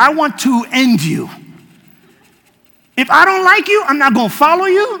disagree. I want to end you. If I don't like you, I'm not going to follow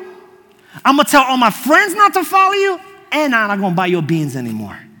you. I'm going to tell all my friends not to follow you, and I'm not going to buy your beans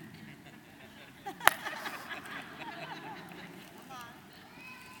anymore.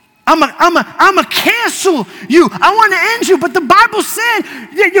 I'm going to cancel you. I want to end you, but the Bible said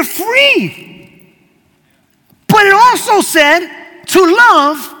that you're free. But it also said to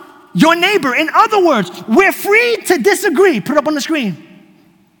love your neighbor. In other words, we're free to disagree. Put it up on the screen.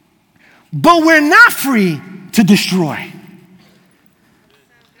 But we're not free to destroy.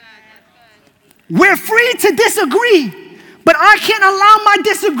 We're free to disagree, but I can't allow my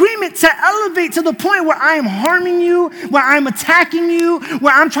disagreement to elevate to the point where I am harming you, where I'm attacking you,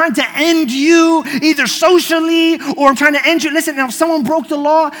 where I'm trying to end you, either socially or I'm trying to end you. Listen, now if someone broke the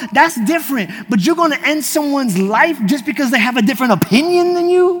law, that's different. But you're going to end someone's life just because they have a different opinion than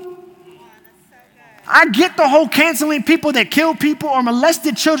you? I get the whole canceling people that kill people or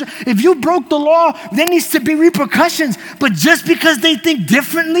molested children. If you broke the law, there needs to be repercussions. But just because they think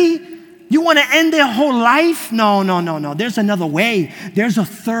differently, you want to end their whole life? No. There's another way. There's a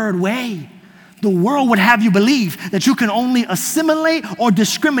third way. The world would have you believe that you can only assimilate or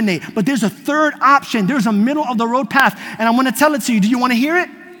discriminate. But there's a third option. There's a middle of the road path. And I'm going to tell it to you. Do you want to hear it?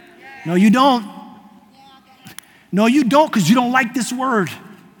 No, you don't. No, you don't, because you don't like this word.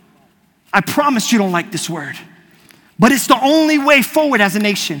 I promise you don't like this word. But it's the only way forward as a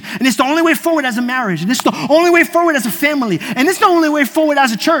nation. And it's the only way forward as a marriage. And it's the only way forward as a family. And it's the only way forward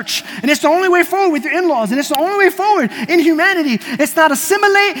as a church. And it's the only way forward with your in-laws. And it's the only way forward in humanity. It's not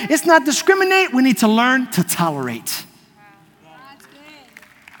assimilate. It's not discriminate. We need to learn to tolerate.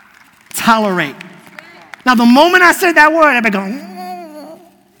 Tolerate. Now, the moment I said that word, I'd be going,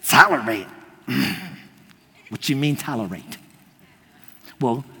 tolerate. What you mean tolerate?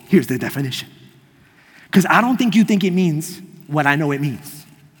 Well, here's the definition. Because I don't think you think it means what I know it means.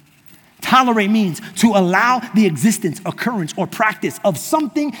 Tolerate means to allow the existence, occurrence, or practice of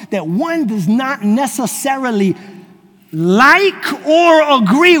something that one does not necessarily like or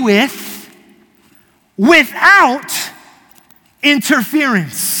agree with without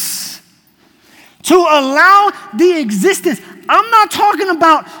interference. To allow the existence. I'm not talking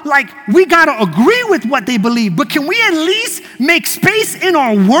about like we got to agree with what they believe, but can we at least make space in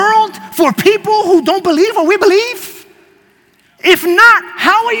our world for people who don't believe what we believe? If not,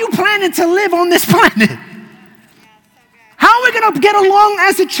 how are you planning to live on this planet? How are we going to get along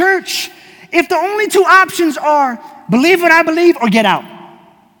as a church if the only two options are believe what I believe or get out?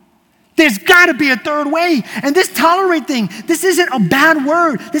 There's got to be a third way. And this tolerate thing, this isn't a bad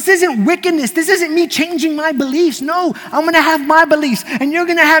word. This isn't wickedness. This isn't me changing my beliefs. No, I'm going to have my beliefs and you're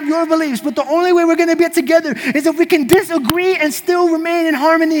going to have your beliefs. But the only way we're going to get together is if we can disagree and still remain in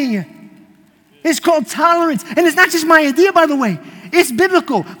harmony. It's called tolerance. And it's not just my idea, by the way. It's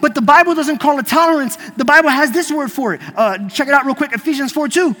biblical, but the Bible doesn't call it tolerance. The Bible has this word for it. Check it out real quick, Ephesians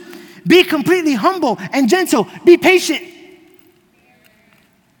 4:2. Be completely humble and gentle. Be patient.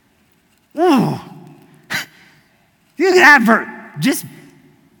 Oh, look at that verb. Just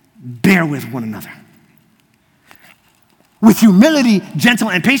bear with one another. With humility, gentle,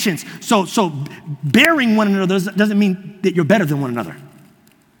 and patience. So bearing one another doesn't mean that you're better than one another.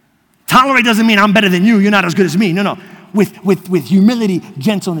 Tolerate doesn't mean I'm better than you. You're not as good as me. No. With humility,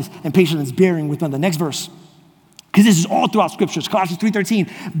 gentleness, and patience, bearing with one another. Next verse. Because this is all throughout scriptures. Colossians 3:13,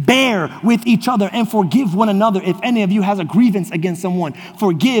 bear with each other and forgive one another. If any of you has a grievance against someone,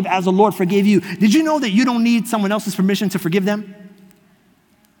 forgive as the Lord forgave you. Did you know that you don't need someone else's permission to forgive them?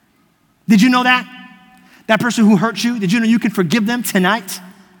 Did you know that? That person who hurt you, did you know you can forgive them tonight?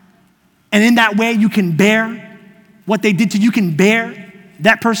 And in that way, you can bear what they did to you. You can bear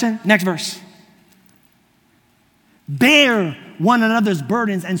that person. Next verse. Bear one another's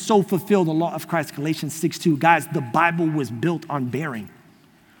burdens and so fulfill the law of Christ. Galatians 6:2. Guys, the Bible was built on bearing.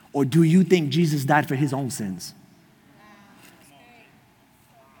 Or do you think Jesus died for his own sins?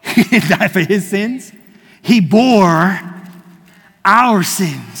 He didn't die for his sins. He bore our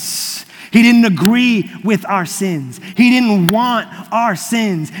sins. He didn't agree with our sins. He didn't want our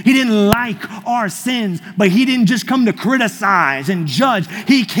sins. He didn't like our sins, but he didn't just come to criticize and judge.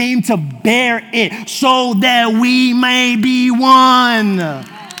 He came to bear it so that we may be one.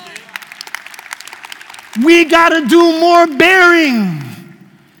 We got to do more bearing.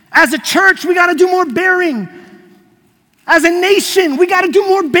 As a church, we got to do more bearing. As a nation, we got to do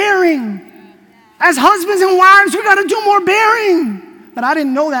more bearing. As husbands and wives, we got to do more bearing. But I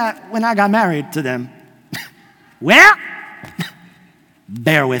didn't know that when I got married to them. Well,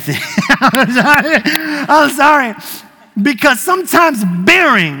 bear with it. I'm sorry. Because sometimes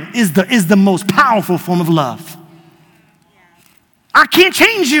bearing is the most powerful form of love. I can't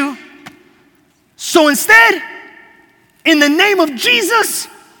change you. So instead, in the name of Jesus,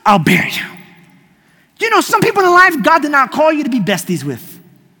 I'll bear you. You know, some people in life, God did not call you to be besties with.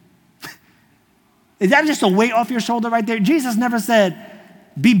 Is that just a weight off your shoulder right there? Jesus never said,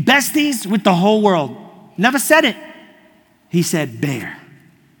 be besties with the whole world. Never said it. He said, bear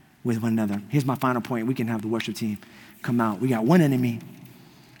with one another. Here's my final point. We can have the worship team come out. We got one enemy.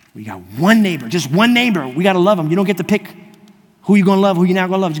 We got one neighbor, just one neighbor. We got to love them. You don't get to pick who you're going to love, who you're not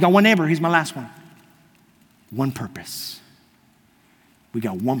going to love. You got one neighbor. Here's my last one. One purpose. We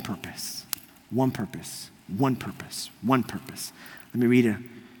got one purpose. One purpose. One purpose. One purpose. Let me read a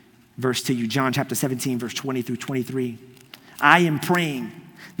verse to you, John chapter 17, verse 20 through 23. I am praying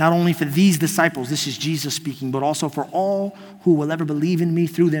not only for these disciples, this is Jesus speaking, but also for all who will ever believe in me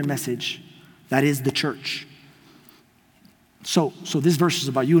through their message. That is the church. So this verse is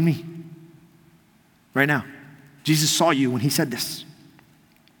about you and me. Right now. Jesus saw you when he said this.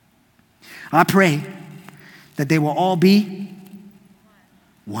 I pray that they will all be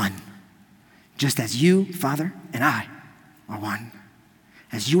one. Just as you, Father, and I are one.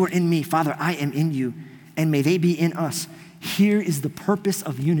 As you are in me, Father, I am in you, and may they be in us. Here is the purpose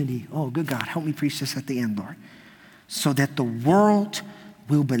of unity. Oh, good God, help me preach this at the end, Lord. So that the world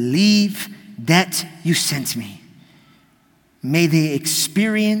will believe that you sent me. May they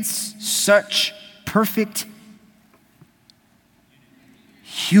experience such perfect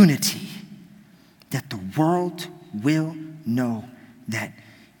unity that the world will know that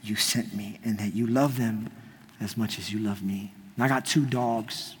you sent me and that you love them as much as you love me. And I got two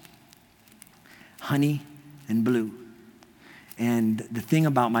dogs, Honey and Blue. And the thing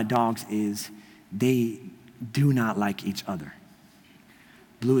about my dogs is they do not like each other.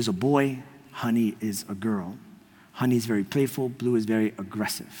 Blue is a boy, Honey is a girl. Honey is very playful, Blue is very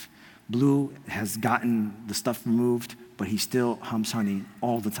aggressive. Blue has gotten the stuff removed, but he still humps Honey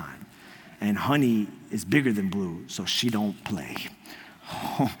all the time. And Honey is bigger than Blue, so she don't play.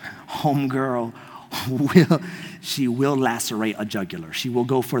 Homegirl will lacerate a jugular. She will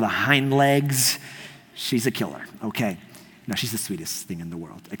go for the hind legs. She's a killer, okay? No, she's the sweetest thing in the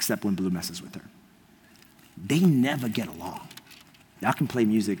world, except when Blue messes with her. They never get along. Y'all can play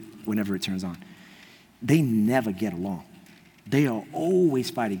music whenever it turns on. They never get along. They are always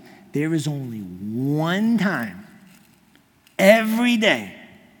fighting. There is only one time every day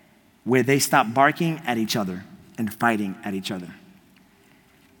where they stop barking at each other and fighting at each other.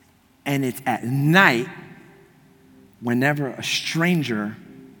 And it's at night whenever a stranger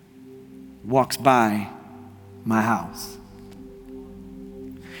walks by my house.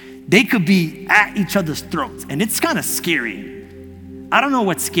 They could be at each other's throats, and it's kind of scary. I don't know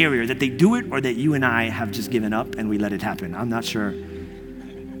what's scarier, that they do it or that you and I have just given up and we let it happen. I'm not sure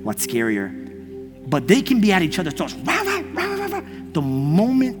what's scarier. But they can be at each other's throats. The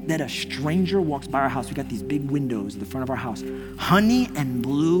moment that a stranger walks by our house, we got these big windows in the front of our house. Honey and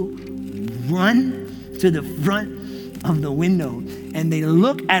Blue run to the front of the window and they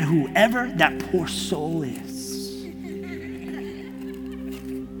look at whoever that poor soul is.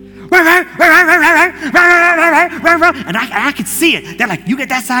 And I could see it. They're like, you get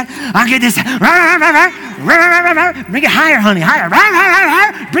that side, I'll get this side. Bring it higher, honey, higher.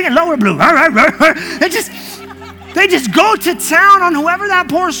 Bring it lower, Blue. They just go to town on whoever that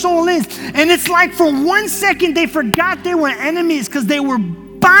poor soul is. And it's like for 1 second they forgot they were enemies because they were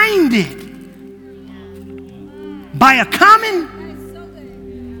binded by a common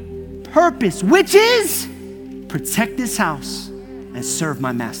purpose, which is protect this house and serve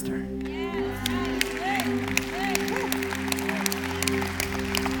my master.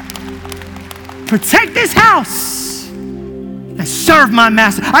 Protect this house and serve my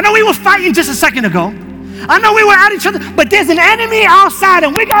master. I know we were fighting just a second ago. I know we were at each other, but there's an enemy outside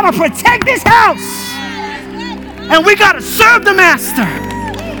and we gotta protect this house. And we gotta serve the master.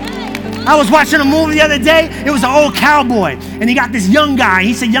 I was watching a movie the other day. It was an old cowboy, and he got this young guy.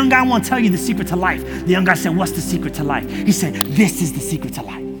 He said, young guy, I want to tell you the secret to life. The young guy said, what's the secret to life? He said, this is the secret to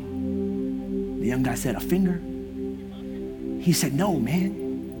life. The young guy said, a finger? He said, no,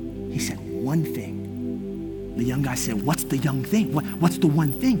 man. He said, one thing. The young guy said, what's the young thing? What's the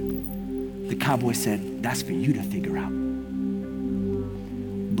one thing? The cowboy said, that's for you to figure out.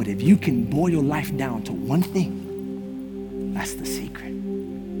 But if you can boil your life down to one thing, that's the secret.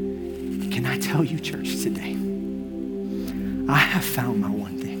 Can I tell you, church, today, I have found my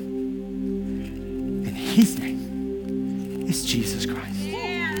one thing. And his name is Jesus Christ.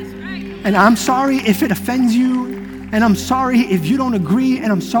 Yeah, that's right. And I'm sorry if it offends you, and I'm sorry if you don't agree,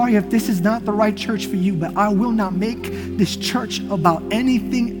 and I'm sorry if this is not the right church for you, but I will not make this church about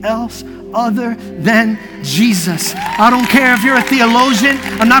anything else other than Jesus. I don't care if you're a theologian.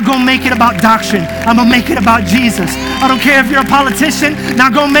 I'm not going to make it about doctrine. I'm going to make it about Jesus. I don't care if you're a politician.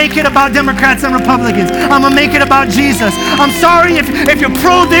 Not going to make it about Democrats and Republicans. I'm going to make it about Jesus. I'm sorry if you're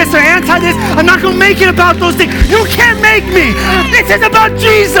pro this or anti this. I'm not going to make it about those things. You can't make me. This is about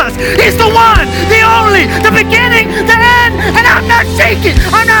Jesus. He's the one, the only, the beginning, the end, and I'm not shaking.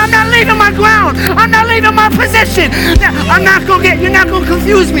 I'm not leaving my ground. I'm not leaving my position. You're not going to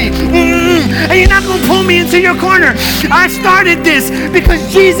confuse me. And you're not going to pull me into your corner. I started this because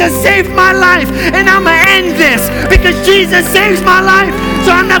Jesus saved my life, and I'm going to end this because Jesus saves my life.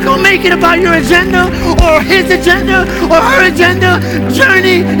 So I'm not going to make it about your agenda or his agenda or her agenda.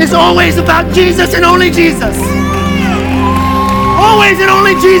 Journey is always about Jesus and only Jesus. Always and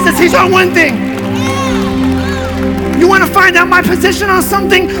only Jesus. He's our one thing. You want to find out my position on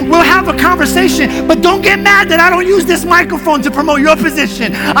something? We'll have a conversation. But don't get mad that I don't use this microphone to promote your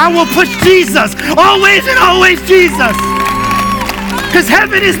position. I will push Jesus. Always and always Jesus. Because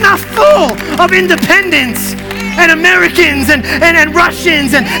heaven is not full of independents and Americans and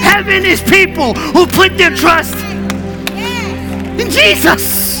Russians. And heaven is people who put their trust in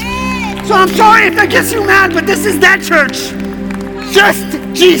Jesus. So I'm sorry if that gets you mad, but this is that church. Just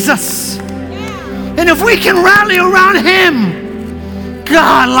Jesus. And if we can rally around him,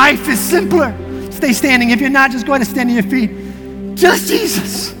 God, life is simpler. Stay standing. If you're not, just go ahead and stand on your feet. Just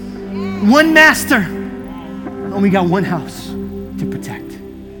Jesus. One master. And we got one house to protect.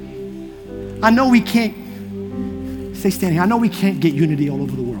 I know we can't, stay standing. I know we can't get unity all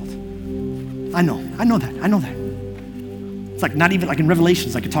over the world. I know that. It's like not even like in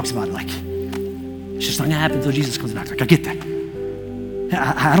Revelations, like it talks about it, like it's just not gonna happen until Jesus comes back. Like I get that.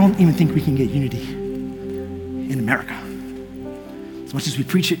 I don't even think we can get unity in America. As much as we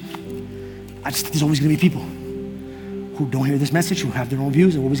preach it, I just think there's always gonna be people who don't hear this message, who have their own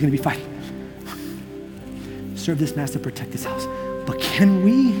views, and we're always gonna be fighting. Serve this master, protect this house. But can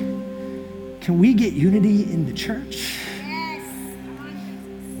we get unity in the church? Yes.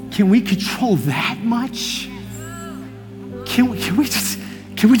 Can we control that much? Can we just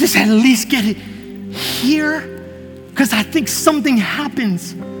at least get it here? Because I think something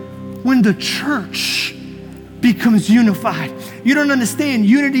happens when the church becomes unified. You don't understand,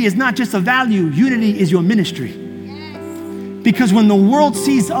 unity is not just a value, unity is your ministry. Yes. Because when the world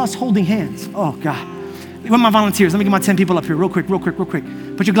sees us holding hands, oh God. Where are my volunteers? Let me get my 10 people up here real quick.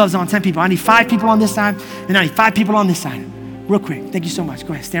 Put your gloves on, 10 people. I need 5 people on this side, and I need 5 people on this side. Real quick, thank you so much.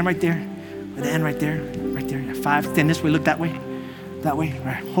 Go ahead, stand right there. At the end right there. Yeah, 5, stand this way, look that way. That way. All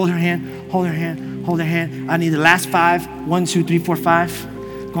right. Hold her hand. Hold her hand. Hold her hand. I need the last 5. 1, 2, 3, 4, 5.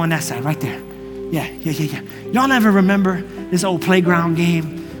 Go on that side, right there. Yeah. Y'all never remember this old playground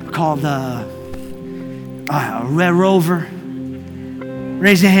game called Red Rover?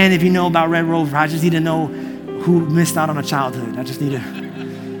 Raise your hand if you know about Red Rover. I just need to know who missed out on a childhood.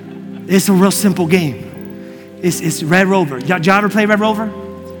 It's a real simple game. It's Red Rover. Y'all ever play Red Rover?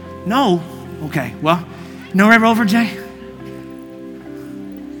 No? Okay, well, you know Red Rover, Jay?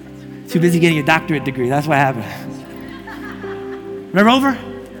 Too busy getting a doctorate degree. That's what happened. Red Rover?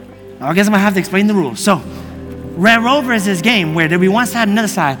 I guess I'm gonna have to explain the rules. So, Red Rover is this game where there'll be one side and another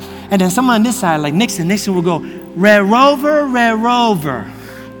side, and then someone on this side, like Nixon will go, Red Rover, Red Rover.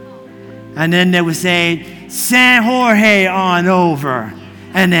 And then they would say, send Jorge on over.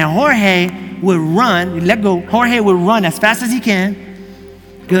 And then Jorge would run, let go. Jorge would run as fast as he can.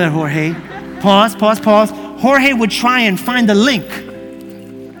 Good, Jorge. Pause. Jorge would try and find the link.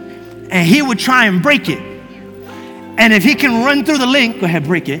 And he would try and break it. And if he can run through the link, go ahead,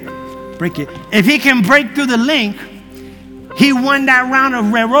 break it. If he can break through the link, he won that round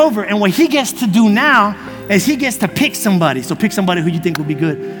of Red Rover. And what he gets to do now is he gets to pick somebody. So pick somebody who you think will be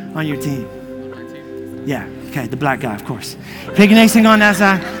good on your team. Yeah, okay, the black guy, of course. Pick Nixon on that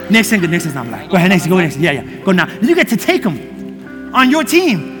side. Nixon's not black. Go ahead, Nixon, go Nixon. Yeah, go now. You get to take him on your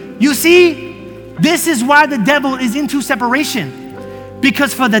team. You see, this is why the devil is into separation.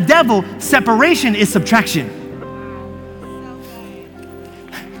 Because for the devil, separation is subtraction.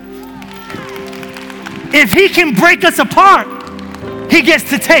 If he can break us apart, he gets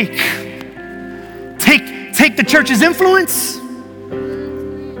to take the church's influence,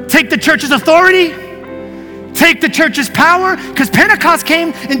 take the church's authority, take the church's power, because Pentecost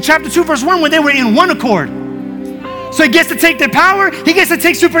came in chapter 2, verse 1 when they were in one accord. So he gets to take their power, he gets to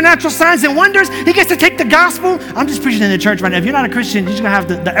take supernatural signs and wonders, he gets to take the gospel. I'm just preaching in the church right now. If you're not a Christian, you're just gonna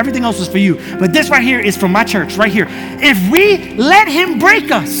have everything else is for you. But this right here is for my church, right here. If we let him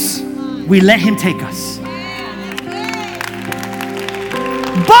break us, we let him take us.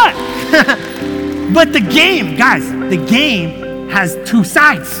 But the game, guys, the game has 2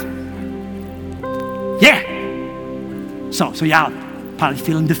 sides. Yeah. So y'all probably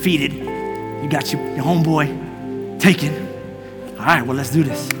feeling defeated. You got your homeboy taken. All right, well, let's do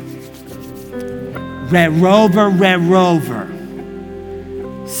this. Red Rover.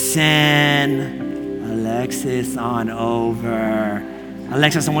 Send Alexis on over.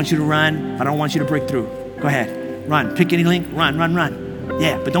 Alexis, I want you to run. I don't want you to break through. Go ahead. Run. Pick any link. Run.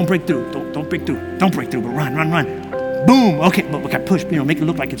 Yeah, but don't break through. Don't break through. Don't break through, but run. Boom. Okay, but okay, push. Make it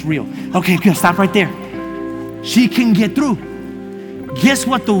look like it's real. Okay, good. Stop right there. She can get through. Guess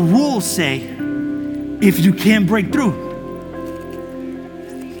what the rules say if you can't break through?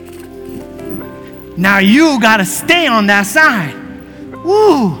 Now you gotta stay on that side.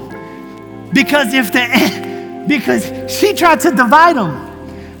 Woo! Because she tried to divide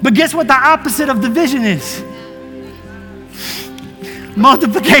them. But guess what the opposite of division is?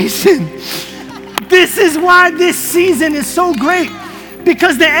 Multiplication. This is why this season is so great.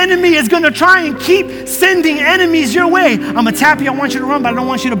 Because the enemy is going to try and keep sending enemies your way. I'm going to tap you. I want you to run, but I don't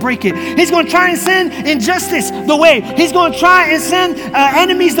want you to break it. He's going to try and send injustice the way. He's going to try and send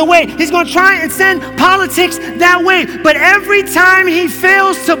enemies the way. He's going to try and send politics that way. But every time he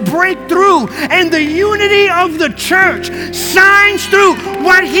fails to break through and the unity of the church shines through,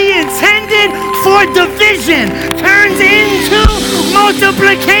 what he intended for division turns into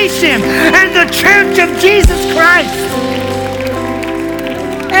multiplication. And the church of Jesus Christ.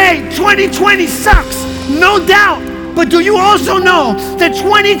 Hey, 2020 sucks, no doubt. But do you also know that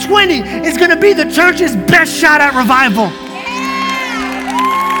 2020 is going to be the church's best shot at revival?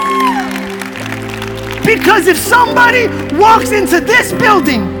 Because if somebody walks into this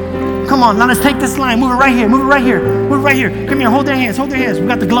building, come on, now let's take this line, move it right here. Come here, hold their hands. We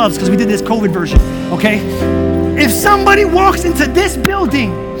got the gloves because we did this COVID version, okay? If somebody walks into this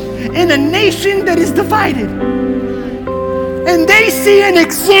building in a nation that is divided, and they see an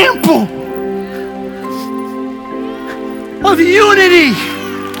example of unity.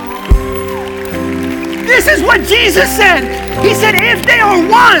 This is what Jesus said. He said, if they are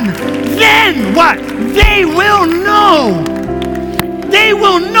one, then what? They will know. They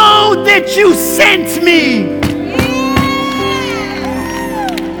will know that you sent me.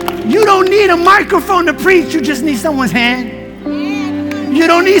 You don't need a microphone to preach. You just need someone's hand. You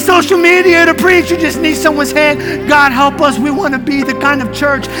don't need social media to preach. You just need someone's hand. God, help us. We want to be the kind of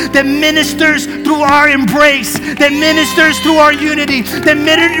church that ministers through our embrace, that ministers through our unity, that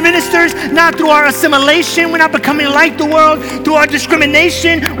ministers not through our assimilation. We're not becoming like the world, through our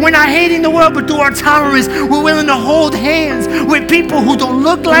discrimination. We're not hating the world, but through our tolerance. We're willing to hold hands with people who don't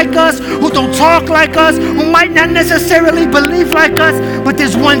look like us, who don't talk like us, who might not necessarily believe like us, but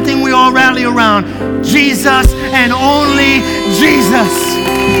there's one thing we all rally around: Jesus and only Jesus.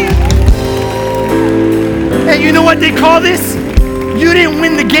 And you know what they call this? You didn't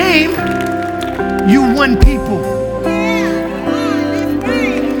win the game, you won people.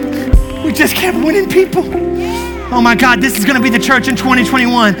 We just kept winning people. Oh my God, this is gonna be the church in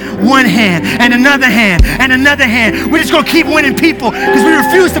 2021. One hand and another hand and another hand. We're just gonna keep winning people because we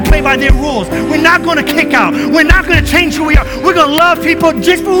refuse to play by their rules. We're not gonna kick out. We're not gonna change who we are. We're gonna love people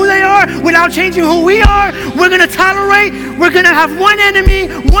just for who they are without changing who we are. We're gonna tolerate. We're gonna have one enemy,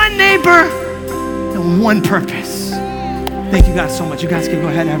 one neighbor, and one purpose. Thank you guys so much. You guys can go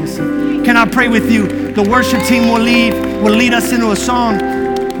ahead and have a seat. Can I pray with you? The worship team will lead us into a song.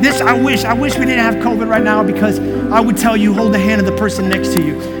 I wish we didn't have COVID right now, because I would tell you, hold the hand of the person next to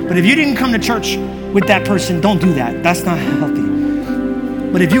you. But if you didn't come to church with that person, don't do that. That's not healthy.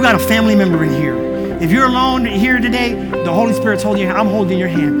 But if you got a family member in here, if you're alone here today, the Holy Spirit's holding your hand. I'm holding your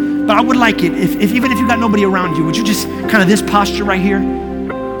hand. But I would like it, if even if you got nobody around you, would you just kind of this posture right here?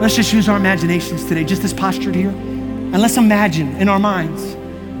 Let's just use our imaginations today, just this posture here. And let's imagine in our minds,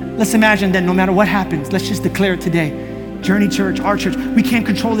 let's imagine that no matter what happens, let's just declare it today. Journey Church, our church, we can't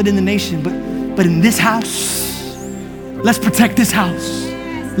control it in the nation, but in this house, let's protect this house.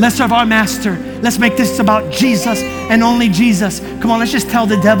 Let's serve our master. Let's make this about Jesus and only Jesus. Come on, let's just tell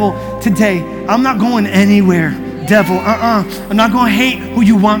the devil today, I'm not going anywhere. Devil, I'm not going to hate who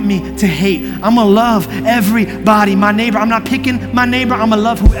you want me to hate. I'm going to love everybody. My neighbor, I'm not picking my neighbor. I'm going to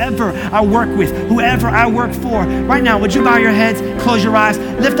love whoever I work with, whoever I work for. Right now, would you bow your heads, close your eyes,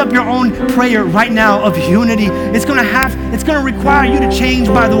 lift up your own prayer right now of unity. It's going to require you to change,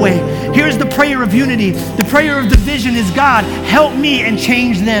 by the way. Here's the prayer of unity. The prayer of division is, God, help me and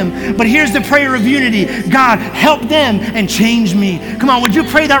change them. But here's the prayer of unity. God, help them and change me. Come on, would you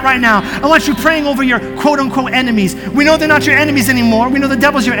pray that right now? I want you praying over your quote unquote enemies. We know they're not your enemies anymore. We know the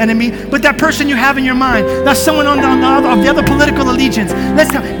devil's your enemy, but that person you have in your mind, that's someone of the other political allegiance.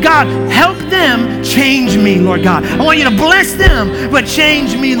 Let's tell God, help them change me, Lord God. I want you to bless them, but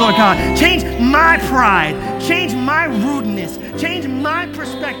change me, Lord God. Change my pride, change my rudeness, change my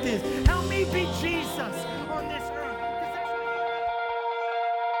perspective. Help me be Jesus on this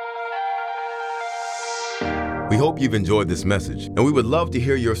earth. We hope you've enjoyed this message, and we would love to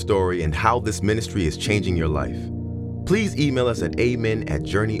hear your story and how this ministry is changing your life. Please email us at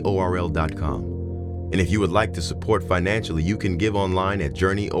amen@journeyorl.com. And if you would like to support financially, you can give online at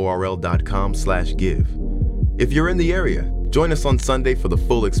journeyorl.com/give. If you're in the area, join us on Sunday for the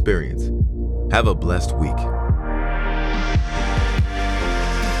full experience. Have a blessed week.